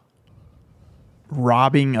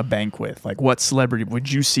robbing a bank with? Like, what celebrity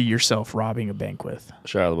would you see yourself robbing a bank with?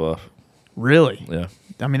 Shia LaBeouf. Really? Yeah.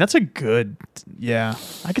 I mean, that's a good. Yeah,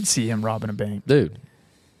 I could see him robbing a bank Dude.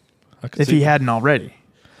 if he hadn't already.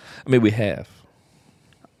 I mean, we have.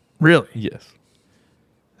 Really? Yes.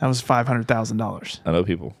 That was $500,000. I know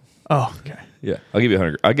people. Oh, okay. Yeah. I'll give you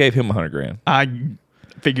 100. I gave him 100 grand. I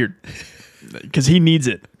figured because he needs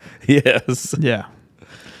it. Yes. Yeah.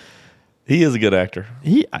 He is a good actor.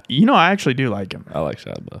 I actually do like him. I like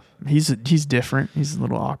Shia LaBeouf. He's different. He's a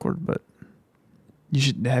little awkward, but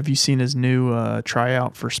have you seen his new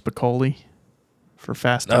tryout for Spicoli for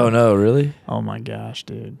Fast Time? Oh, no, really? Oh my gosh,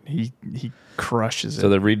 dude. He crushes it. So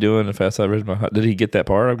they're redoing the Fast Time. Did he get that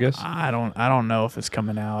part, I guess? I don't know if it's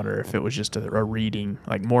coming out or if it was just a reading.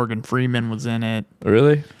 Like Morgan Freeman was in it.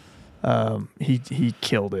 Really? He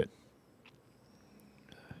killed it.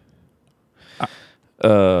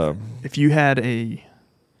 If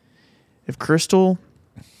Crystal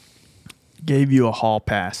gave you a hall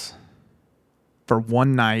pass for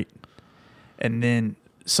one night and then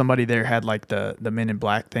somebody there had like the Men in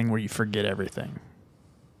Black thing where you forget everything.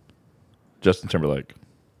 Justin Timberlake.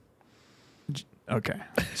 Okay.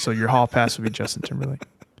 So your hall pass would be Justin Timberlake.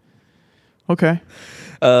 Okay.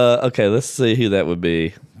 Okay, let's see who that would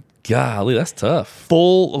be. Golly, that's tough.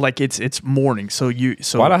 Full like it's morning. So why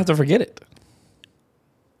do I have to forget it?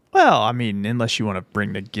 Well, I mean, unless you want to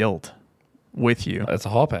bring the guilt with you. That's a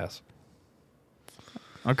hall pass.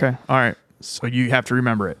 Okay. All right. So you have to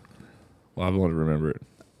remember it. Well, I want to remember it.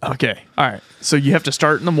 Okay. All right. So you have to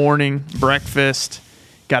start in the morning, breakfast,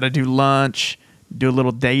 got to do lunch, do a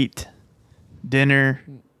little date, dinner.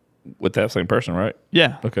 With that same person, right?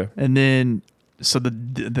 Yeah. Okay. And then, so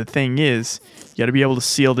the thing is, you got to be able to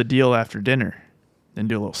seal the deal after dinner, then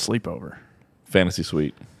do a little sleepover. Fantasy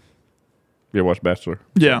Suite. You ever watch Bachelor?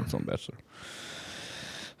 Yeah. It's on Bachelor.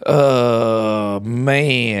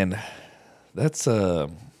 Man. That's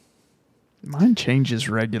Mine changes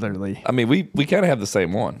regularly. I mean, we kind of have the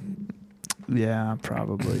same one. Yeah,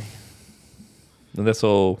 probably. And that's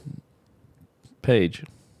all Paige.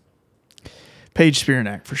 Paige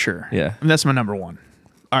Spiranak for sure. Yeah. And that's my number one.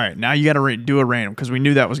 All right, now you got to do a random because we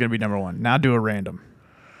knew that was going to be number one. Now do a random.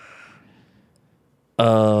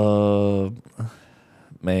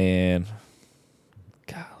 Man.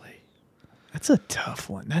 Golly. That's a tough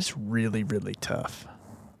one. That's really, really tough.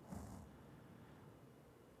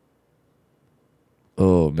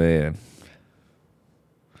 Oh, man.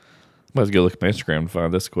 Might as well go look at my Instagram to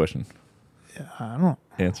find this question. Yeah, I don't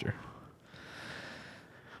Answer.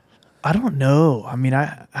 I don't know. I mean,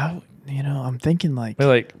 I'm thinking like I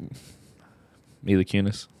like Mila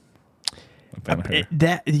Kunis. I'm a fan of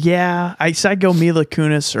her. I'd go Mila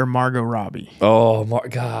Kunis or Margot Robbie Oh,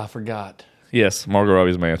 God, I forgot. Yes, Margot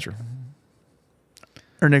Robbie's my answer.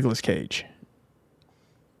 or Nicolas Cage.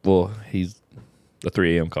 Well, he's the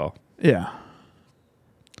 3 a.m. call. Yeah.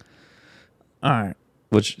 All right.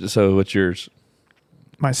 What's yours?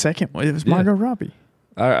 My second one, it was Margot Robbie.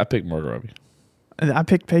 I picked Margot Robbie. And I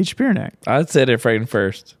picked Paige Spiranak. I said it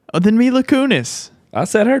first. Oh, then Mila Kunis. I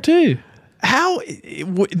said her too. How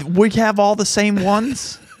we have all the same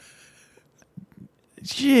ones?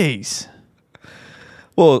 Jeez.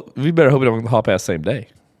 Well, we better hope we don't hall pass same day.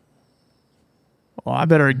 Well, I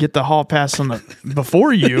better get the hall pass on the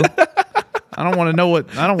before you. I don't want to know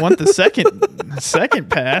what. I don't want the second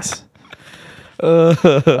pass.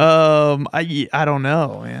 I don't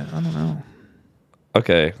know, man. I don't know.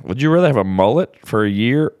 Okay. Would you rather have a mullet for a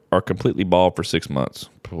year or completely bald for 6 months?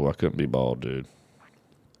 Oh, I couldn't be bald, dude.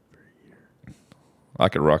 I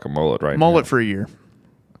could rock a mullet right now. Mullet for a year.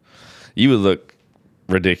 You would look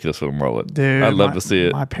ridiculous with a mullet. Dude, I'd love to see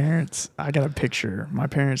it. My parents, I got a picture. My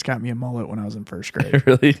parents got me a mullet when I was in first grade.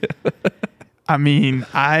 Really? I mean,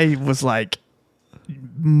 I was like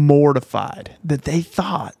mortified that they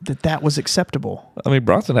thought that was acceptable. I mean,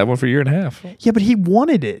 Bronson had one for a year and a half. Yeah, but he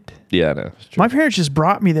wanted it. Yeah, I know. It's true. My parents just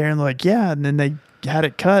brought me there and they're like, yeah, and then they had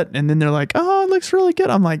it cut and then they're like, oh, it looks really good.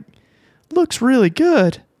 I'm like, looks really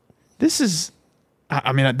good. This is,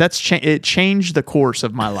 I mean, it changed the course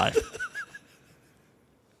of my life.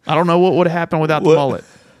 I don't know what would have happened without the mullet.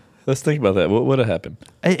 Let's think about that. What would have happened?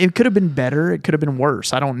 It could have been better. It could have been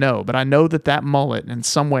worse. I don't know. But I know that mullet in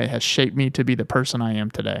some way has shaped me to be the person I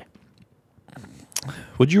am today.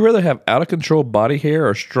 Would you rather have out of control body hair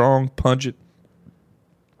or strong, pungent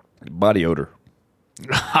body odor?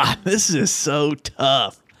 This is so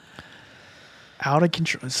tough. Out of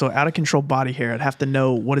control. So out of control body hair. I'd have to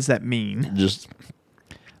know, what does that mean? Just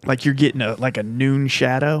Like you're getting a noon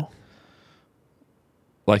shadow.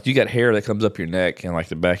 like you got hair that comes up your neck and like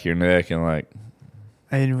the back of your neck and like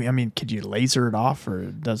And I mean, could you laser it off, or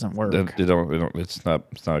it doesn't work? they don't. It's not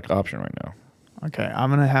an option right now. Okay, I'm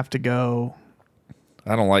gonna have to go.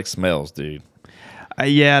 I don't like smells, dude.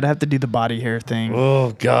 Yeah, I'd have to do the body hair thing.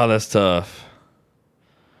 Oh God, that's tough.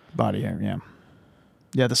 Body hair, yeah.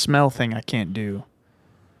 Yeah, the smell thing I can't do.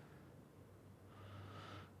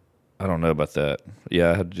 I don't know about that.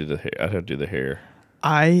 Yeah, I had to do the hair. I'd have to do the hair.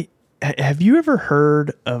 Have you ever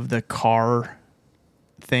heard of the car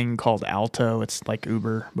thing called Alto? It's like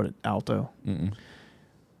Uber, but it's Alto. Mm-mm.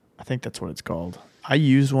 I think that's what it's called. I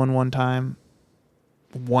used one time.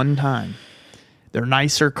 One time. They're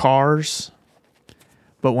nicer cars,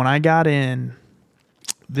 but when I got in,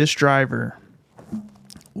 this driver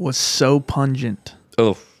was so pungent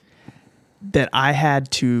Oh, that I had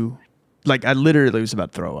to, like, I literally was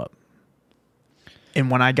about to throw up. And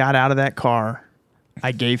when I got out of that car,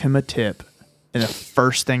 I gave him a tip, and the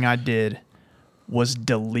first thing I did was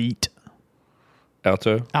delete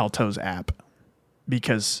Alto's app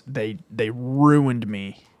because they ruined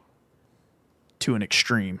me to an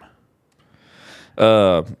extreme.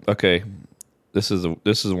 okay. This is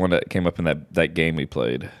one that came up in that game we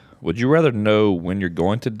played. Would you rather know when you're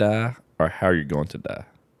going to die or how you're going to die?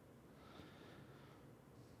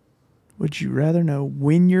 Would you rather know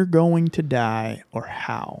when you're going to die or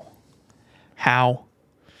how? How?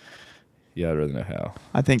 Yeah, I'd rather know how.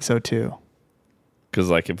 I think so too. Because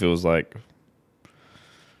like if it was like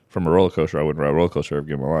from a roller coaster, I wouldn't ride a roller coaster ever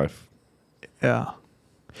again in my life. Yeah.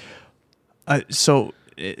 So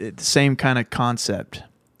it's the same kind of concept.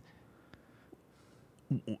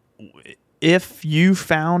 If you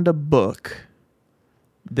found a book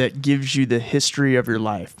that gives you the history of your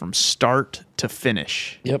life from start to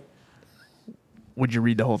finish, Yep. would you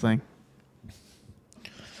read the whole thing?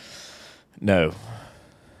 No.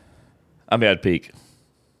 I mean, I'd peek.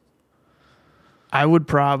 I would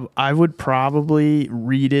probably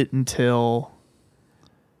read it until,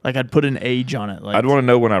 like, I'd put an age on it. Like, I'd want to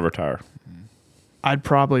know when I retire. I'd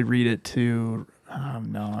probably read it to.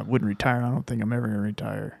 No, I wouldn't retire. I don't think I'm ever gonna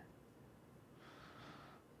retire.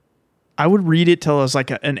 I would read it till I was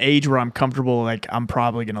like an age where I'm comfortable. Like, I'm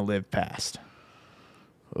probably gonna live past.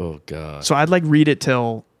 Oh God. So I'd like read it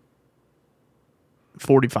till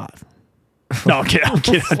 45. No, I'm kidding. I'm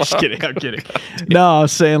just kidding. I'm kidding. No, I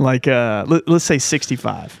was saying like let's say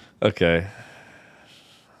 65. Okay.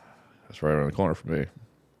 That's right around the corner for me.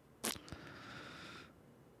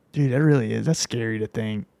 Dude, that really is. That's scary to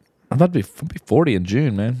think. I'm about to be 40 in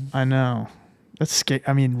June, man. I know. That's scary.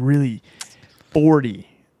 I mean, really, 40.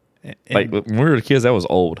 And Like when we were kids, that was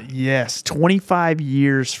old. yes, 25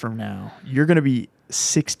 years from now, you're going to be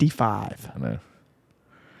 65. I know.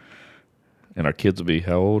 And our kids will be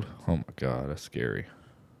how old? Oh my God, that's scary.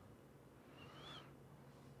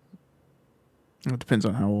 It depends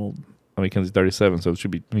on how old. I mean, Kenzie's 37, so it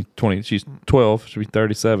should be 20. She's 12. Should be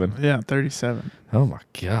 37. Yeah, 37. Oh my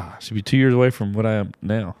God, she'd be 2 years away from what I am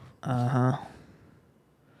now. Uh-huh.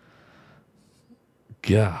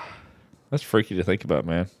 God, that's freaky to think about,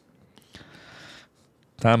 man.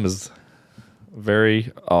 Time is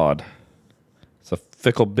very odd. It's a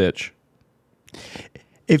fickle bitch.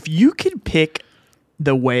 If you could pick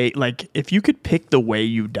the way, like, if you could pick the way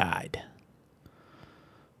you died,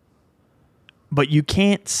 but you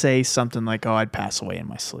can't say something like, oh, I'd pass away in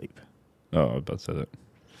my sleep. Oh, I was about to say that.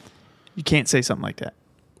 You can't say something like that.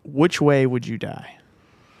 Which way would you die?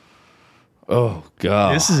 Oh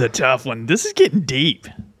God, This is a tough one. This is getting deep.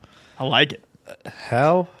 I like it.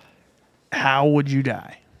 how? How would you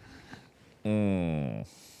die? Oh,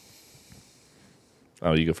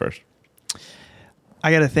 you go first.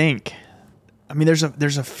 I got to think. I mean, there's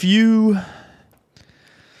a few.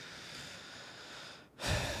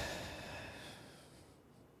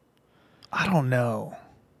 I don't know.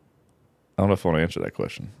 I don't know if I want to answer that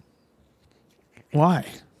question. Why?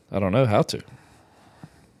 I don't know how to.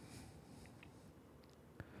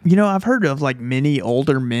 You know, I've heard of like many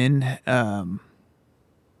older men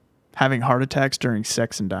having heart attacks during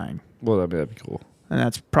sex and dying. Well, that'd be cool. And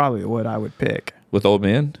that's probably what I would pick. With old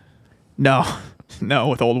men? No,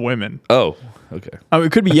 with old women. Oh, okay. I mean,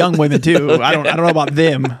 it could be young women too. I don't know about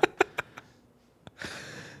them.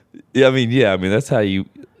 Yeah, I mean that's how you.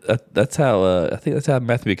 That's how I think that's how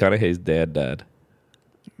Matthew McConaughey's dad died.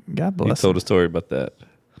 God He bless. told a story about that.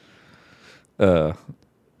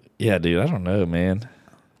 Yeah, dude, I don't know, man.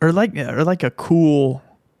 Or like a cool.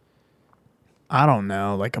 I don't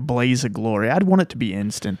know, like a blaze of glory. I'd want it to be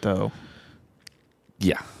instant though.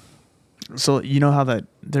 Yeah, So you know how that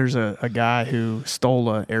there's a guy who stole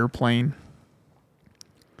an airplane,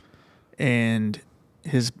 and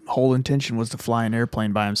his whole intention was to fly an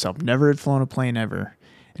airplane by himself. Never had flown a plane ever.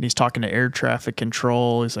 And he's talking to air traffic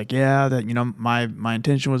control. He's like, yeah, that, you know, my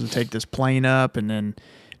intention was to take this plane up and then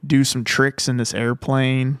do some tricks in this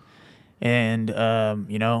airplane and,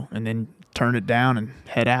 you know, and then turn it down and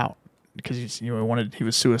head out because he's, you know, he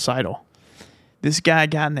was suicidal. This guy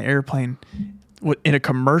got in the airplane in a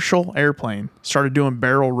commercial airplane, started doing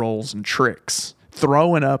barrel rolls and tricks,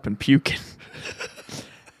 throwing up and puking,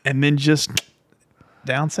 and then just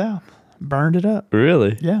down south, burned it up.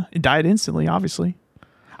 Really? Yeah. He died instantly, obviously.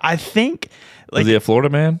 I think. Was he a Florida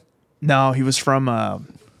man? No, he was from.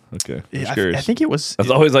 Okay. I think it was. That's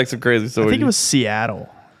always like some crazy story. I think it was Seattle.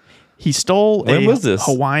 He stole When was this?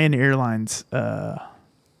 Hawaiian Airlines.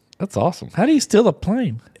 That's awesome. How do you steal a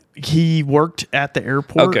plane? He worked at the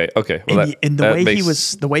airport. Okay. Well, and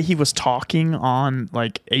the way he was talking on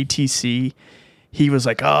like ATC, he was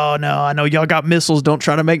like, "Oh no, I know y'all got missiles. Don't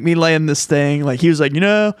try to make me land this thing." Like he was like,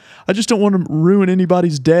 I just don't want to ruin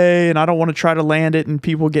anybody's day, and I don't want to try to land it and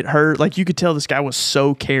people get hurt. Like you could tell this guy was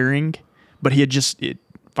so caring, but he had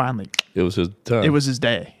finally. It was his time. It was his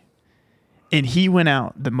day, and he went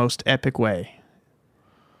out the most epic way.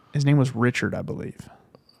 His name was Richard, I believe.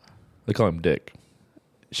 They call him Dick.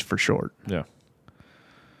 For short. Yeah.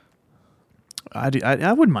 I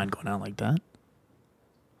wouldn't mind going out like that.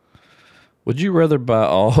 Would you rather buy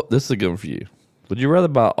all... This is a good one for you. Would you rather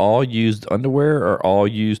buy all used underwear or all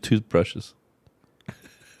used toothbrushes?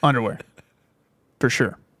 Underwear. For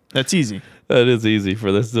sure. That's easy. That is easy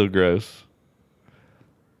for this. Still gross.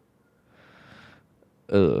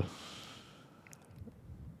 Ugh.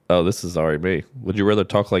 Oh, this is already me. Would you rather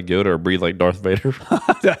talk like Yoda or breathe like Darth Vader?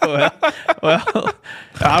 well,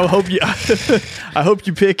 I hope you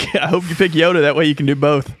pick Yoda. That way you can do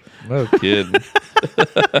both. No kidding.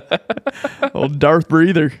 Old Darth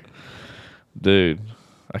Breather. Dude,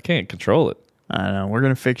 I can't control it. I know. We're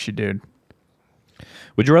going to fix you, dude.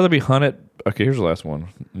 Would you rather be hunted? Okay, here's the last one,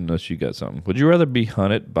 unless you got something. Would you rather be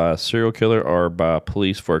hunted by a serial killer or by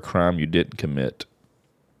police for a crime you didn't commit?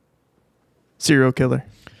 Serial killer.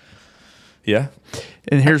 Yeah.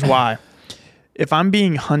 And here's why. If I'm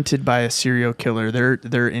being hunted by a serial killer,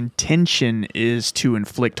 their intention is to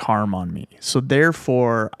inflict harm on me. So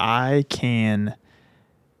therefore, I can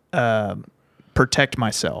protect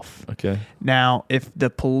myself. Okay. Now, if the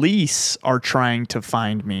police are trying to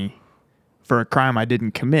find me for a crime I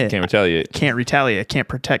didn't commit, Can't retaliate. I can't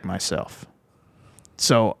protect myself.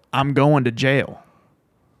 So I'm going to jail.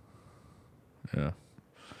 Yeah.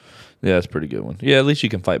 Yeah, that's a pretty good one. Yeah, at least you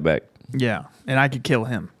can fight back. Yeah, and I could kill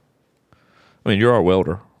him. I mean, you're our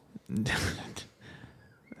welder.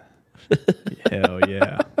 Hell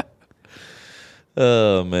yeah.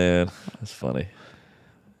 Oh, man. That's funny.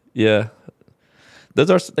 Yeah. They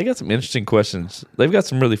got some interesting questions. They've got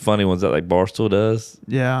some really funny ones that like Barstool does.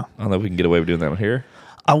 Yeah. I don't know if we can get away with doing that one here.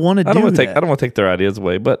 I want to do that. I don't want to take their ideas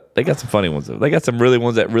away, but they got some funny ones. They got some really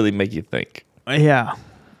ones that really make you think. Yeah.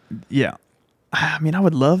 Yeah. I mean, I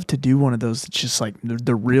would love to do one of those that's just like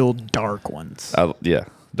the real dark ones. Yeah.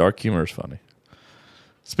 Dark humor is funny.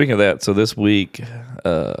 Speaking of that, so this week,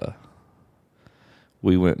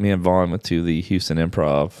 me and Vaughn went to the Houston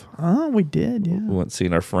Improv. Oh, we did, yeah. We went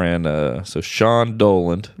seeing our friend, so Sean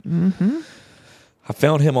Doland. Mm-hmm. I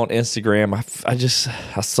found him on Instagram.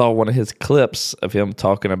 I saw one of his clips of him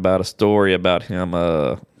talking about a story about him,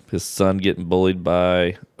 his son getting bullied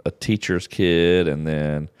by a teacher's kid, and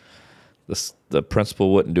then the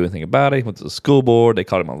principal wouldn't do anything about it. He went to the school board. They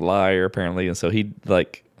called him a liar, apparently, and so he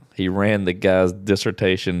ran the guy's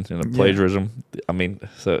dissertation in a plagiarism. I mean,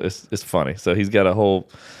 so it's funny. So he's got a whole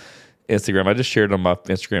Instagram. I just shared it on my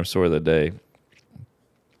Instagram story the other day.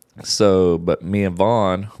 So, but me and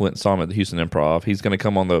Vaughn went and saw him at the Houston Improv. He's going to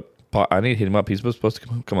come on the I need to hit him up. He's supposed to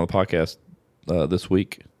come on the podcast this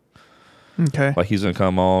week. Okay. Like he's going to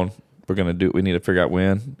come on. We need to figure out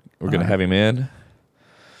when. We're going to have him in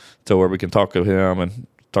to where we can talk to him and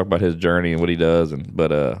talk about his journey and what he does.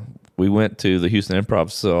 But we went to the Houston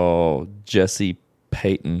Improv, saw Jesse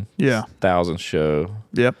Payton, 1,000 show.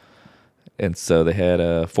 Yep. And so they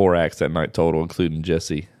had 4 acts that night total, including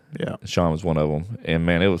Jesse. Yeah. Sean was one of them. And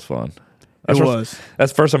man, it was fun. That's the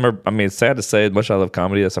first time it's sad to say, as much as I love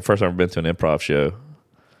comedy, that's the first time I've been to an improv show.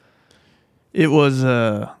 It was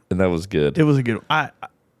and that was good. It was a good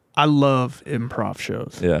I love improv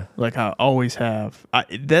shows. Yeah. Like I always have.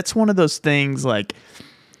 That's one of those things like,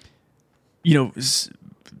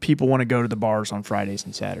 people want to go to the bars on Fridays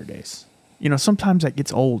and Saturdays. Sometimes that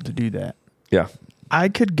gets old to do that. Yeah. I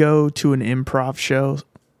could go to an improv show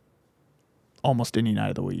almost any night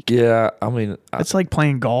of the week. Yeah, I mean, It's like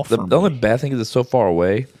playing golf. the for only me. bad thing is it's so far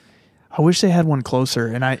away. I wish they had one closer,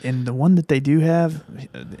 and the one that they do have,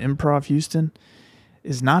 the Improv Houston,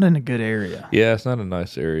 is not in a good area. Yeah, it's not a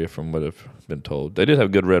nice area from what I've been told. They did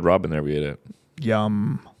have good Red Robin there we ate at.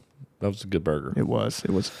 Yum. That was a good burger. It was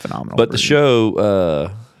phenomenal. But the burger.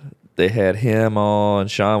 show, they had him on.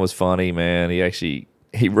 Sean was funny, man.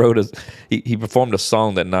 He wrote he performed a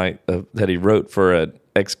song that night that he wrote for an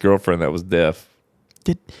ex-girlfriend that was deaf.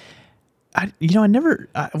 I never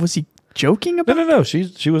was he joking about? No.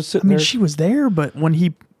 She was sitting I mean, there. she was there, but when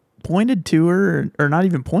he pointed to her, or not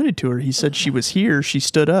even pointed to her, he said she was here. She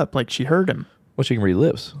stood up like she heard him Well, she can read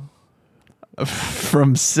lips.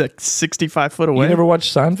 from 65 foot away. You never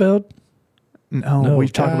watched Seinfeld? No, we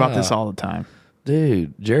talk about God. this all the time.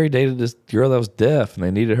 Dude, Jerry dated this girl that was deaf, and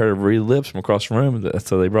they needed her to read lips from across the room,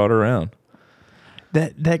 so they brought her around.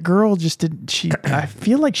 That girl just didn't. She, I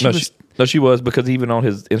feel like she was. She was, because even on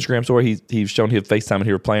his Instagram story, he's shown his FaceTime and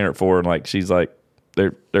he was playing it for her, and like she's like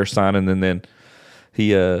they're signing, and then he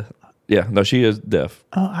she is deaf.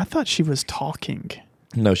 Oh, I thought she was talking.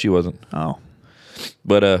 No, she wasn't. Oh,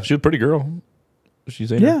 But she was a pretty girl.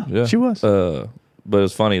 She's in Yeah, she was. But it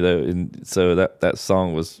was funny though, and so that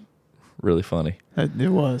song was really funny. it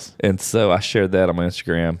was. And so I shared that on my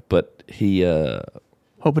Instagram. But he,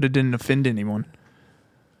 Hoping it didn't offend anyone.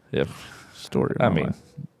 yeah, Story. Of I my mean, life.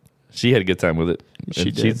 she had a good time with it. She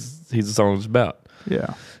And did. He's the song was about.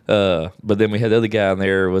 Yeah. But then we had the other guy on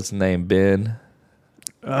there. What's his name? Ben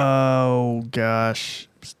Oh gosh,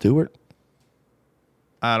 Stewart.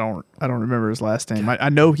 I don't remember his last name. I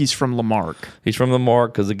know he's from Lamarck. He's from the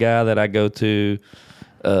Mark, because the guy that I go to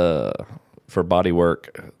for body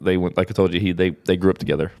work, they went, like I told you, they grew up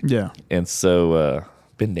together. Yeah. And so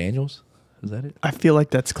Ben Daniels, is that it? I feel like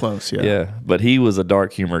that's close. Yeah. Yeah, but he was a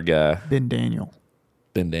dark humor guy. Ben Daniel.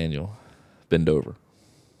 Ben Daniel, bend over,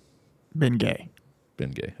 Ben Gay.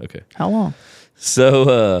 Ben Gay. Okay, How long?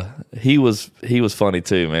 so he was funny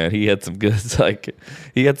too, man. He had some good, like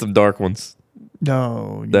he had some dark ones,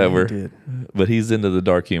 No, That he were- did. but he's into the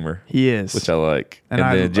dark humor, He is. which I like. And And,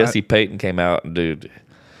 I- then Jesse Payton came out, and dude,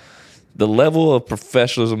 the level of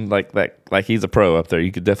professionalism, like he's a pro up there.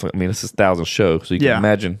 You could definitely, I mean, this is 1,000 show, so you can Yeah.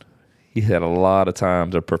 imagine he had a lot of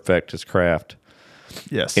time to perfect his craft.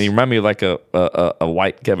 Yes. And he reminded me of like a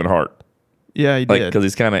white Kevin Hart, Yeah, he like did. because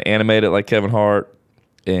he's kind of animated like Kevin Hart,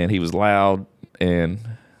 and he was loud, and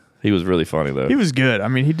he was really funny though. He was good. I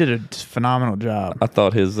mean, he did a phenomenal job. I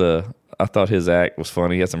thought his act was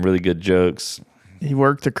funny. He had some really good jokes. He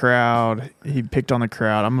worked the crowd. He picked on the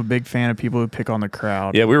crowd. I'm a big fan of people who pick on the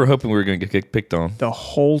crowd. Yeah, we were hoping we were going to get picked on. The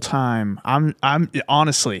whole time, I'm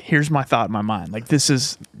honestly, here's my thought in my mind. Like, this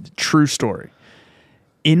is true story.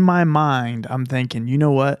 In my mind, I'm thinking, you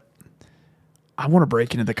know what? I want to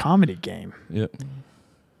break into the comedy game. Yep.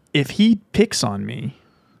 If he picks on me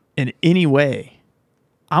in any way,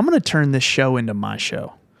 I'm going to turn this show into my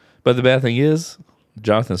show. But the bad thing is,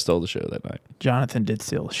 Jonathan stole the show that night. Jonathan did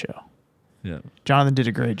steal the show. Yeah. Jonathan did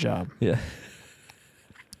a great job. Yeah.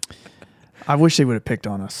 I wish they would have picked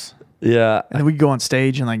on us. Yeah. And then we could go on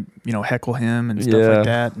stage and, like, you know, heckle him and stuff Yeah. like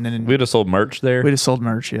that. And then We'd have sold merch there. we'd have sold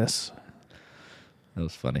merch, yes. That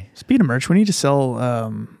was funny. Speaking of merch, we need to sell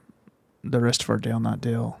the rest of our Dale Not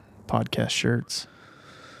Dale podcast shirts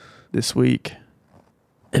this week.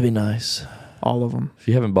 It'd be nice. All of them. If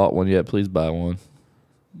you haven't bought one yet, please buy one.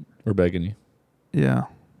 We're begging you. Yeah.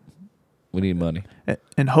 We need money.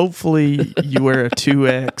 And hopefully you wear a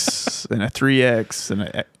 2X and a 3X and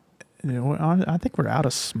a. You know, I think we're out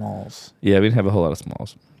of smalls. Yeah, we didn't have a whole lot of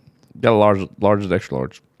smalls. Got a large and extra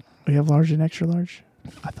large. We have large and extra large.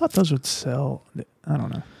 I thought those would sell. I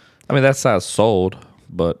don't know. I mean, that size sold,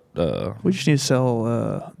 but We just need to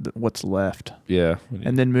sell what's left yeah.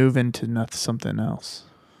 and then move into something else.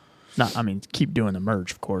 Not, I mean, keep doing the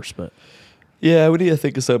merch, of course, but yeah, we need to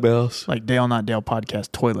think of something else. like Dale Not Dale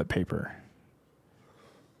podcast toilet paper.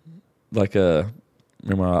 Like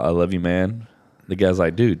remember I Love You Man? The guy's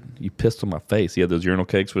like, dude, you pissed on my face. He had those urinal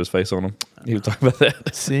cakes with his face on them. He was talking about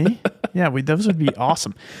that. See? Yeah, those would be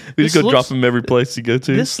awesome. We This just go drop looks- them every place you go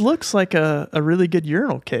to. This looks like a really good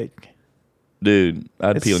urinal cake. Dude,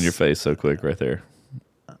 I'd pee on It's- your face so quick right there.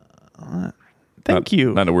 Thank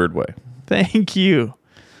you. Not in a weird way. Thank you.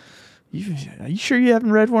 Are you sure you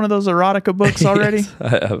haven't read one of those erotica books already? Yes, I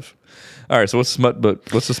have. All right, so what's the smut book?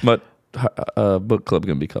 What's the smut book club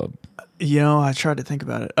going to be called? You know, I tried to think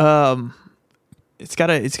about it. It's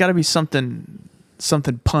gotta be something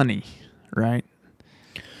punny, right?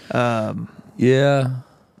 Yeah.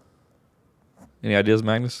 Any ideas,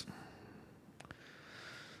 Magnus?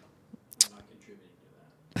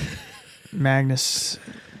 Magnus,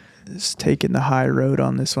 is taking the high road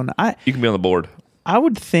on this one. You can be on the board. I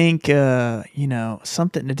would think,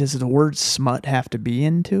 something. Does the word smut have to be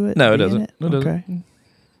into it? No, it Be in doesn't. It doesn't. Okay.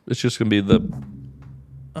 It's just gonna be the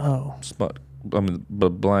Oh, smut. I mean,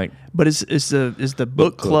 blank. but is the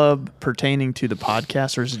book club pertaining to the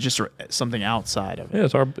podcast, or is it just something outside of it? Yeah,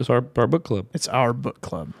 it's our book club. It's our book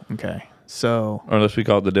club. Okay, so Or unless we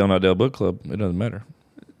call it the Dale Not Dale Book Club, it doesn't matter.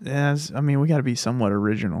 we got to be somewhat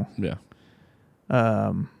original. Yeah.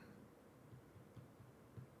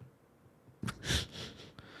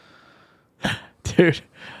 Dude,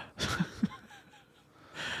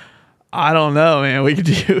 I don't know, man. We could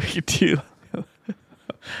do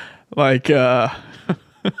like I'm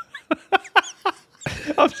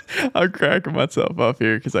cracking myself up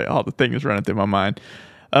here because all the thing is running through my mind.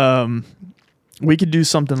 We could do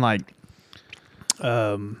something like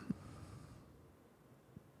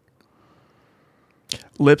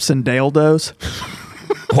lips and dildos.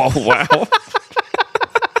 Oh, wow.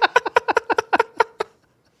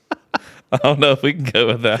 I don't know if we can go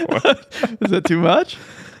with that one. Is that too much?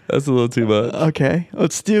 That's a little too much. Okay,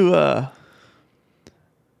 let's do. I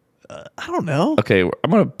don't know. Okay, I'm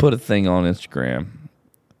gonna put a thing on Instagram,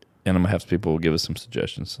 and I'm gonna have people give us some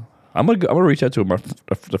suggestions. I'm gonna reach out to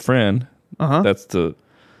the friend. That's the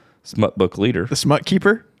smut book leader, The smut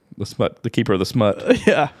keeper. the keeper of the smut,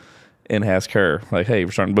 Yeah. and ask her like, "Hey,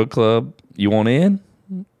 we're starting a book club. You want in?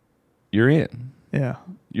 You're in. Yeah.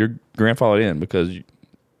 You're grandfathered in because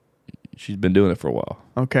she's been doing it for a while."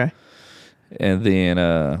 Okay. And then,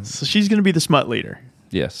 So she's gonna be the smut leader.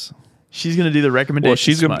 yes, She's gonna do the recommendation. well,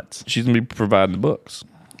 she's smuts. gonna be providing the books.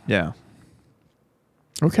 Yeah.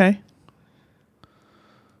 Okay.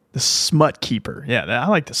 The smut keeper. Yeah, I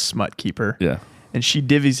like the smut keeper. Yeah, And she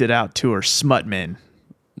divvies it out to her smut men.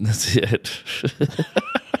 that's it.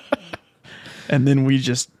 And then we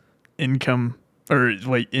just influx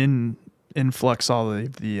all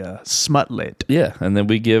the smut lit. Yeah, and then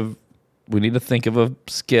we need to think of a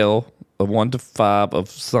scale of 1 to 5 of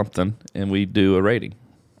something, and we do a rating.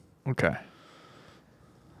 Okay.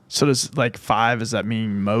 So does 5, does that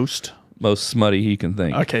mean most? Most smutty he can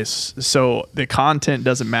think. Okay, so the content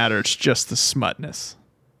doesn't matter. It's just the smutness.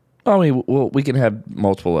 I mean, well, we can have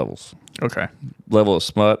multiple levels. Okay. Level of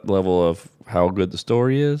smut, level of how good the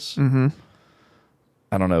story is. Mm-hmm.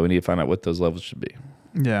 I don't know. We need to find out what those levels should be.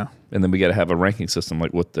 Yeah. And then we got to have a ranking system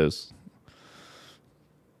like what those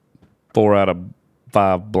 4 out of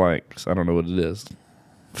 5 blanks. I don't know what it is.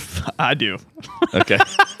 I do. Okay.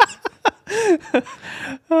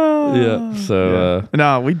 Yeah. So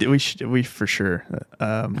No, we for sure.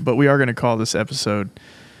 But we are going to call this episode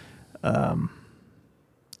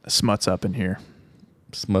 "Smuts Up in Here."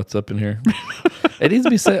 smuts up in here. It needs to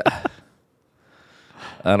be said.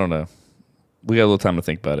 I don't know. We got a little time to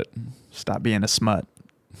think about it. Stop being a smut.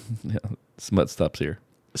 Yeah. Smut stops here.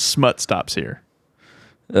 Smut stops here.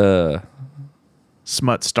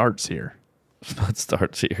 Smut starts here. Smut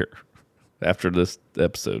starts here. After this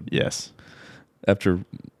episode. Yes. After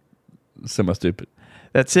Semi-Stupid.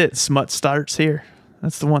 That's it. Smut starts here.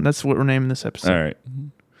 That's the one. That's what we're naming this episode. All right.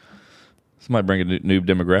 This might bring a new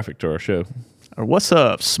demographic to our show. Or what's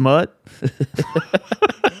up, smut?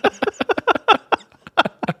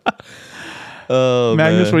 Oh,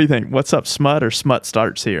 Magnus, man. what do you think? What's up, smut, or smut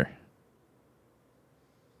starts here?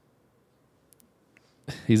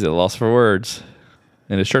 He's at a loss for words.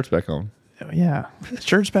 And his shirt's back on. Oh, yeah.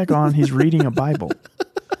 Shirt's back on. He's reading a Bible.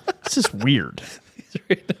 This is weird. He's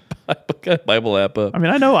reading a Bible. Got a Bible app up. I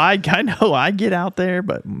mean, I know I get out there,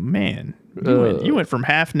 but man, you went from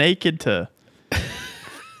half naked to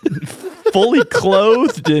fully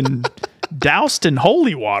clothed and doused in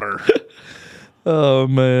holy water. Oh,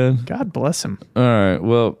 man. God bless him. All right.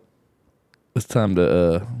 Well, it's time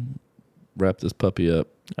to wrap this puppy up.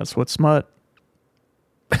 That's what smut.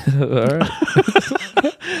 All right.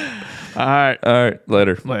 All right. All right.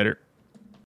 Later. Later.